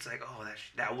 now it's like, oh,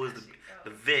 that was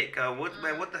the Vic.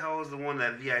 What the hell was the one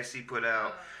that VIC put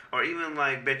out? Or even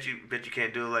like Bet you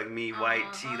can't do it like me, White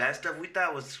Tee. That stuff we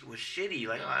thought was shitty.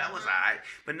 Like, oh, that was alright.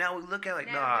 But now we look at it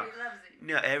like, nah. Everybody loves it.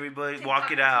 Yeah, everybody TikTok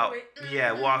walk it out. Yeah,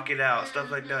 Mm-hmm. walk it out. Stuff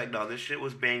like that. Like, no, this shit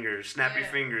was bangers. Snap your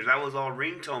fingers. That was all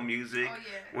ringtone music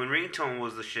when ringtone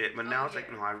was the shit. But now it's like,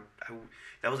 no, I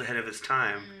that was ahead of its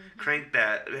time. Crank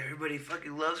That. Everybody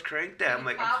fucking loves Crank That. I'm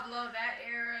like, Pablo, that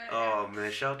era. oh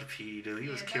man, shout out to P, dude. He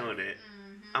was killing it.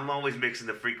 I'm always mixing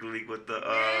the Freak League with the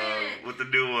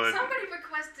new one. Somebody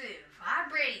requested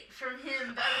Vibrate from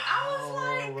him. I was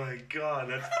like, oh my god,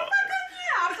 that's.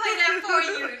 yeah, I'll play that for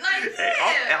you. Like, Hey,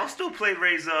 yeah. I'll still play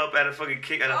Raise Up at a fucking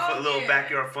kick at a little yeah.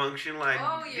 backyard function. Like,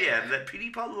 Oh, yeah. yeah. That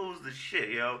PD Pablo was the shit,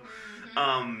 yo.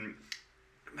 Mhm.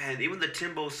 Man, even the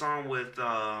Timbo song with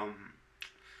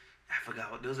I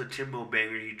forgot what. There was a Timbo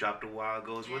banger he dropped a while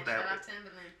ago. Yeah, What shout that? out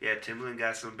Timbaland. Yeah, Timbaland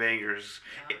got some bangers.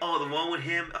 Yeah. Oh, the one with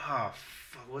him. Oh,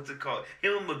 fuck, what's it called?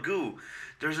 Him and Magoo.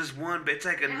 There's this one, but it's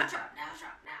like a. Now drop.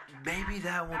 Maybe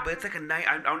that one, but it's like a night.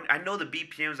 I know the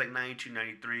BPM is like 92,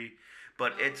 93,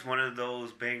 but it's one of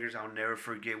those bangers I'll never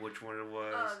forget which one it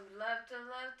was. Love to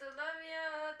love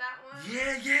ya. That one.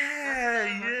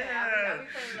 Yeah. Okay, I'll be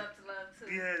playing Love to Love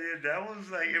too. Yeah, that was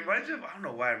like, it reminds me of, I don't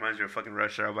know why it reminds me of fucking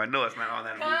Rush Hour, but I know it's not on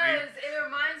that movie. Cause it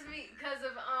reminds me, cause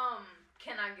of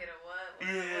Can I Get a What?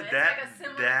 Yeah, It's that- like a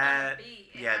similar that- kind of beat.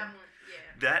 And yeah. that one,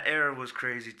 That era was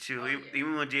crazy too. Oh, even, yeah.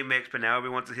 even with DMX, but now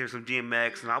everyone wants to hear some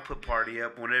DMX, and I'll put Party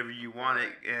Up whenever you want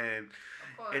it, and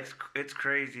of course. it's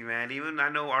crazy, man. Even I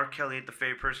know R. Kelly ain't the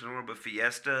favorite person in the world, but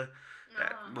Fiesta,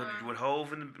 that with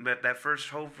Hove and that first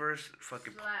Hove verse,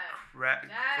 fucking That-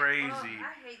 crazy.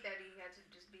 I hate that he had to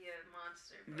just be a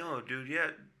monster. But No, dude,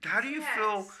 yeah. How do you he had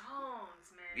feel?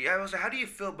 songs, man. Yeah, I was like, how do you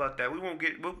feel about that? We won't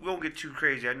get too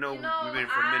crazy. I know, You know, we've been here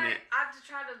for a minute. I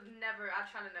try to never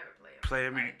play him. Play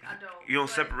him. Like, I don't. You don't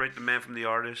but- separate the man from the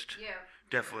artist. Yeah.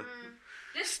 Definitely.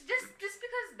 Just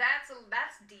because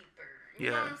that's deeper.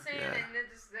 You know what I'm saying? Yeah. And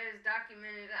there's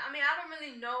documented. I mean, I don't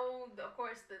really know, of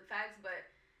course, the facts, but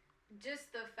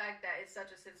just the fact that it's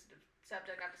such a sensitive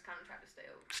subject, I just kind of try to stay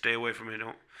over. Stay away from it.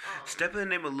 Don't. Step in the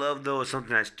Name of Love though is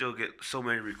something I still get so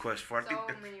many requests for. I think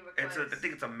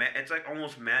it's like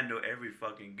almost Mando every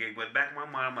fucking gig. But back in my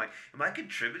mind, I'm like, am I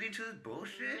contributing to this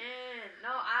bullshit? Man,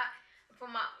 no,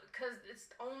 cause it's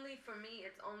only for me.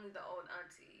 It's only the old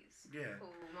aunties. Yeah. Who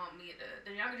want me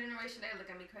the younger generation? They look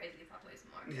at me crazy if I play some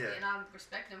R. Kelly, Yeah. and I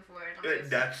respect them for it. I'm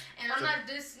not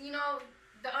just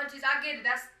the aunties. I get it.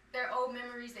 That's their old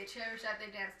memories. They cherish that.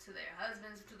 They dance to their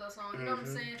husbands to those songs. You know what I'm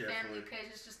saying? Definitely. Family occasion.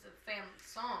 It's just a family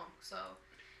song. So.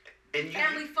 And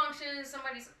Family functions,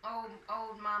 somebody's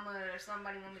old mama or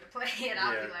somebody want me to play it,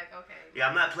 I'll be like, okay. Yeah,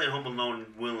 I'm not playing Home Alone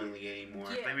willingly anymore.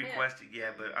 If they Yeah, request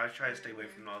it, but I try to stay away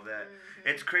from all that.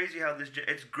 It's crazy how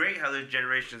it's great how this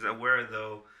generation is aware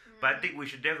though. But I think we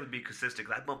should definitely be consistent.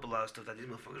 'Cause I bump a lot of stuff that these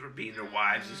motherfuckers were beating their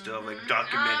wives and stuff, like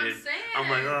documented. I'm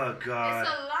like, oh god. It's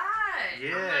a lot.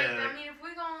 Yeah. I mean, if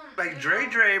we gon' Like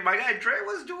Dre, my guy Dre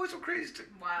was doing some crazy stuff.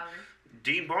 Wow.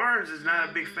 Dean Barnes is not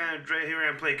a big fan of Dre. Here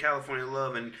and play California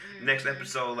Love, and next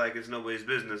episode, like, it's nobody's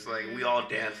business. Like, we all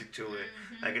dancing to it.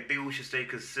 Like, I think we should stay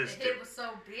consistent. The hit was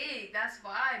so big, that's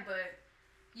why. But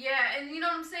yeah, and you know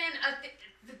what I'm saying.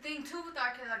 The thing too with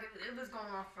R. Kelly, like it was going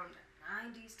on from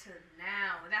the '90s to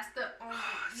now. That's the only.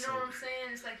 You know what I'm saying?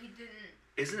 It's like he didn't.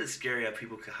 Isn't it scary how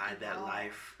people could hide that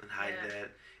life and hide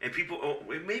that? And people,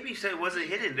 maybe said it wasn't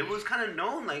hidden. It was kind of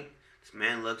known. Like, this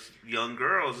man loves young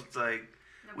girls. It's like.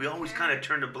 We always kind of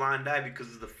turn a blind eye because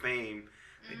of the fame.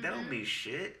 Like, that don't mean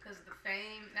shit. Because of the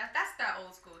fame. That's that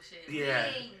old school shit. Yeah.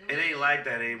 It ain't like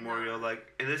that anymore, yo.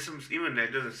 Like, and there's some, even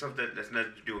that doesn't something that's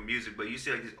nothing to do with music, but you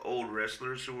see like these old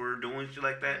wrestlers who were doing shit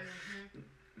like that.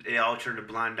 They all turn a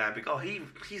blind eye because, oh, he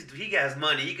got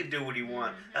money. He can do what he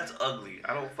wants. That's ugly.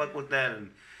 I don't fuck with that.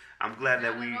 And I'm glad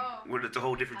that it's a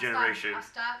whole different generation. I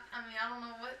stopped. I mean, I don't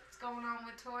know what's going on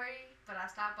with Tory, but I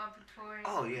stopped bumping Tory.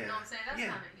 Oh, yeah. You know what I'm saying? That's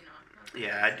kind of,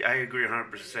 Yeah, I agree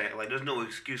 100%. Like, there's no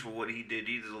excuse for what he did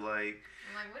either. Like,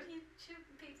 I'm like, what are you shooting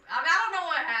people? I mean, I don't know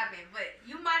what happened, but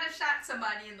you might have shot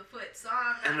somebody in the foot, so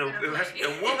I'm not gonna play.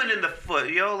 A woman in the foot,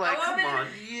 yo. Like, come on,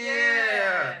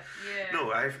 yeah.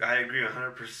 No, I agree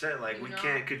 100%. Like, we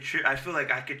can't contribute. I feel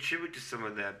like I contribute to some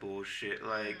of that bullshit.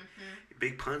 Like,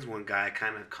 Big Pun's one guy I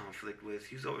kind of conflict with.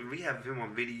 We have him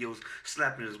on videos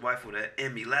slapping his wife with an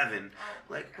M11.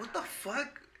 Like, what the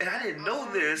fuck? And I didn't know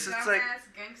this. It's like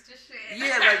gangster shit.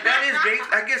 Yeah, like that is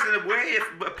gangster. I guess in a way,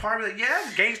 but part of it, yeah,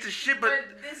 it's gangster shit. But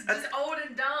this just old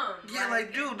and dumb. Yeah,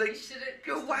 like dude, like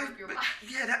your wife.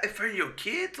 Yeah, that for your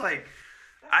kids, like.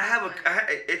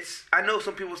 I know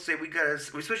some people say we gotta,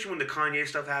 especially when the Kanye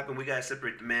stuff happened, we gotta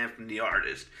separate the man from the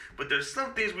artist. But there's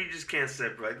some things we just can't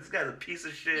separate. This guy's a piece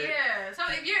of shit. Yeah. So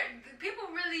if people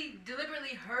really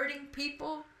deliberately hurting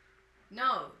people.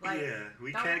 No, like, yeah,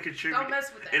 we can't contribute. Don't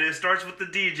mess with that. And it starts with the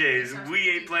DJs. We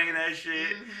ain't playing that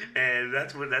shit, and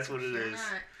that's what it is.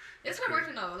 It's been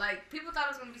working though. Like, people thought it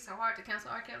was gonna be so hard to cancel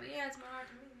R. Kelly. Yeah, it's been hard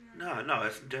to me. No,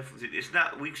 it's definitely. It's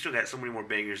not. We still got so many more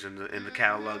bangers in the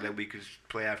catalog that we could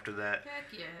play after that.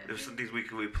 Heck yeah. There's some things we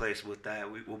can replace with that.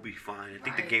 We'll be fine. I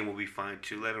think the game will be fine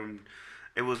too. Let them.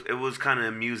 it was kind of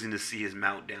amusing to see his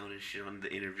meltdown and shit on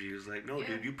the interviews. Like, no, Yeah.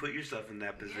 dude, you put yourself in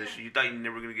that position. Yeah. You thought you were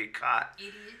never gonna get caught.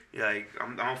 Idiot. Like,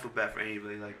 I don't feel bad for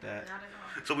anybody like that. Not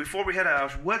at all. So before we head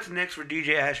out, what's next for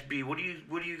DJ Ash B? What do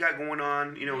you got going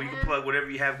on? You know, you can plug whatever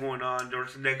you have going on.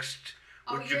 What's the next?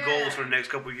 What's your goals for the next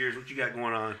couple of years? What you got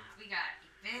going on? We got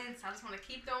events. I just want to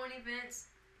keep throwing events.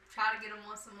 Try to get them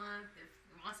once a month,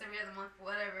 once every other month,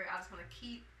 whatever. I just want to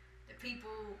keep the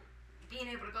people being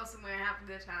able to go somewhere and have a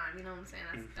good time. You know what I'm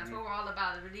saying? That's what we're all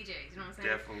about, the DJs. You know what I'm saying?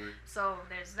 Definitely. So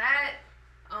there's that.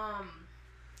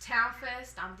 Town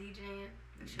Fest. I'm DJing.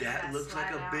 That looks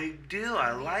like a big deal.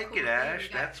 I like it, Ash.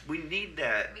 We need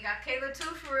that. We got Kayla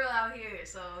too for real out here.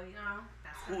 So you know.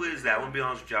 Who is that? I'm gonna be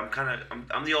honest with you.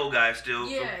 I'm the old guy still.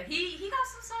 Yeah, he got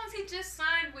some songs he just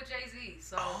signed with Jay-Z.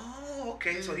 So. Oh,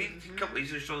 okay. So he's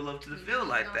gonna show love to the field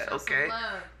like that. Okay.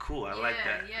 Cool. I like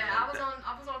that. Yeah, I was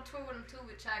on tour with him too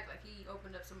with Shaq. Like he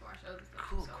opened up some of our shows and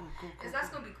stuff. Cool. That's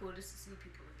gonna be cool just to see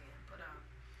people again. But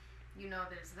you know,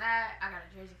 there's that. I got a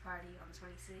Jersey party on the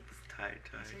 26th. Tight.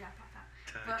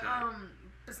 But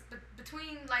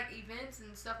between like events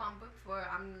and stuff I'm booked for,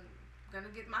 I'm gonna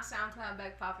get my SoundCloud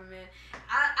back popping, man.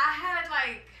 I had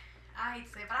like, I hate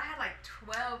to say it, but I had like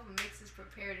 12 mixes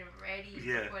prepared and ready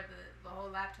for the whole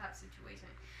laptop situation.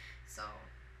 So,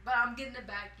 but I'm getting it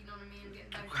back, you know what I mean? Getting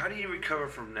back. How do you recover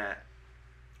from that?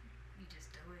 You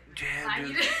just do it. Damn,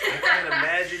 dude. I can't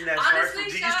imagine that. Honestly,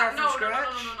 did you start from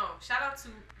scratch? No. Shout out to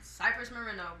Cypress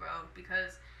Marino, bro,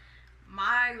 because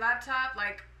my laptop,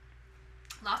 like,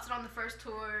 lost it on the first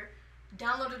tour.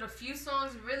 Downloaded a few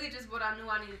songs, really just what I knew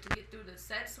I needed to get through the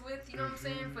sets with, you know what I'm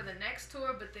saying, for the next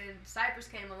tour. But then Cypress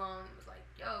came along and was like,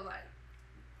 yo, like,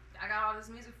 I got all this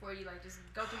music for you. Like, just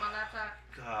go through my laptop.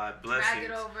 God, blessings. Drag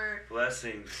it over.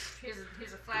 Blessings. Here's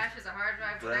a flash, here's a hard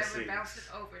drive, whatever. Bounce it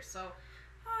over. So,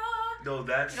 no,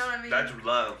 that's, you know what I mean? That's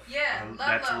love. Yeah,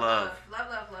 love.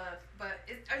 Love. But,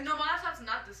 no, my laptop's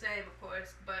not the same, of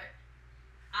course, but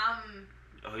I'm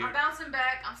bouncing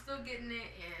back. I'm still getting it,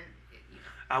 and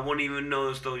I wouldn't even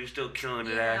notice though. You're still killing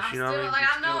it, Ash. You know what I mean? Like,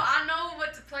 I know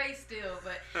what to play still,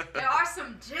 but there are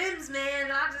some gems,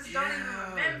 man. I just don't even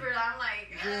remember. I'm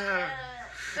like,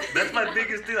 That's my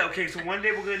biggest thing. Okay, so one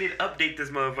day we're gonna need to update this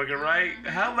motherfucker, right?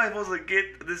 How am I supposed to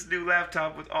get this new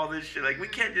laptop with all this shit? Like, we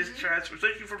can't just transfer,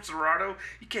 especially from Serato.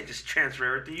 You can't just transfer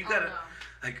everything. You gotta.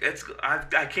 Like,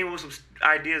 I came up with some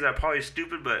ideas that are probably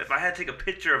stupid, but if I had to take a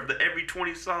picture of every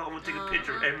 20 songs, I'm gonna take a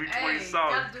picture of every 20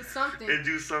 songs. Gotta do something. And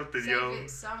do something, yo. Save it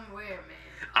somewhere,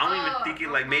 man. I'm even thinking,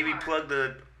 like, maybe plug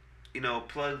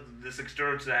this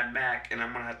external to that Mac, and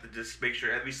I'm gonna have to just make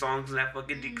sure every song's in that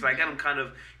fucking because I got them kind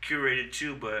of curated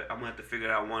too, but I'm gonna have to figure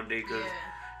it out one day because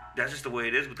that's just the way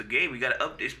it is with the game. We gotta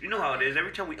update. You know how it is.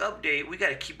 Every time we update, we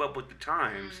gotta keep up with the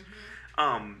times.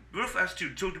 Real fast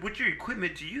too. So with your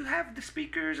equipment, do you have the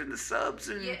speakers and the subs?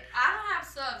 And yeah, I don't have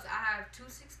subs. I have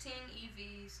 216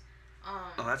 EVs.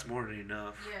 Oh, that's more than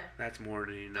enough. Yeah. That's more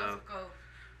than enough.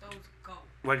 Those go.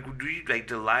 Like, do you like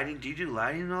the lighting? Do you do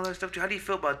lighting and all that stuff too? How do you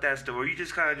feel about that stuff? Or you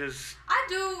just kind of just? I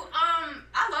do.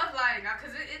 I love lighting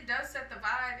because it does set the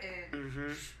vibe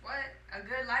and what a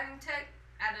good lighting tech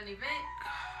at an event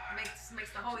makes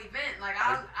the whole event. Like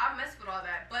I mess with all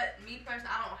that, but me personally,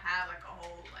 I don't have like a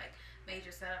whole like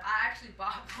major setup. I actually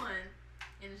bought one,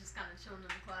 and it's just kind of chilling in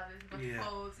the closet, a bunch of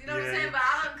clothes. You know what I'm saying? But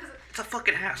I don't, cause it's a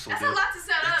fucking hassle. That's dude. a lot to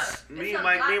set up. Me and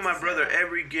my brother,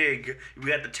 every gig, we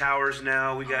got the towers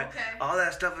now. We got all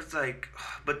that stuff. It's like,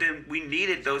 but then we need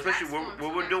it though, especially where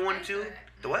we're doing too.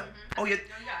 The what? Oh yeah. You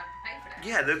gotta pay for that.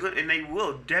 Yeah, they're good, and they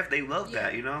will. They love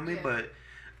that. You know what I mean? But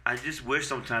I just wish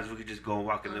sometimes we could just go and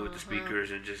walk in there with the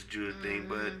speakers and just do the thing.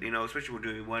 But you know, especially when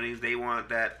we're doing weddings, they want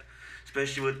that.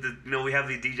 Especially with the, you know, we have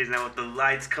these DJs now with the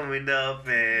lights coming up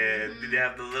and they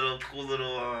have the cool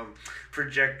little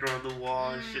projector on the wall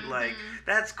and shit. Like,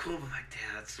 that's cool, but like,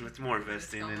 damn, that's more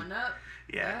investing. It's going up.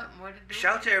 Yeah. More to do.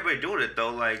 Shout out to everybody doing it though.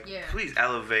 Like, please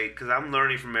elevate, because I'm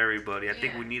learning from everybody. I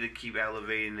think we need to keep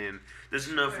elevating, and there's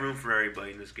enough room for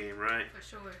everybody in this game, right? For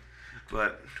sure.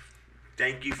 But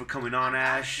thank you for coming on,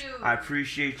 Ash. I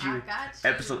appreciate you.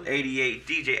 Episode 88,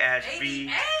 DJ Ash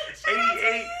B. 88.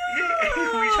 Yeah.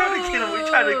 We're trying to get him.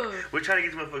 We're trying to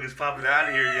get these motherfuckers popping out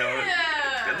of here, yo.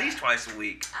 At least twice a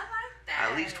week. I like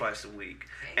that. At least twice a week.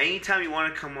 Anytime you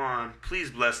want to come on, please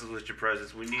bless us with your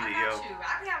presence. We need it, yo. I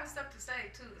be having stuff to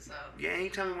say too, so. Yeah,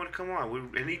 anytime you want to come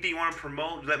on. Anything you want to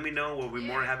promote, let me know. We'll be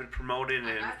more than happy to promote it. And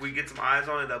if we get some eyes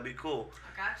on it, that'll be cool.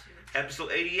 I got you.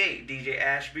 Episode 88, DJ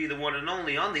Ash B, the one and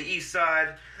only on the east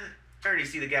side. Ernie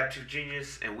C, the Gap 2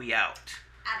 Genius, and we out.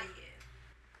 Out of here.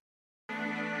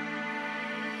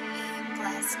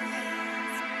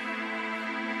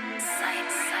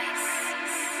 Cypress.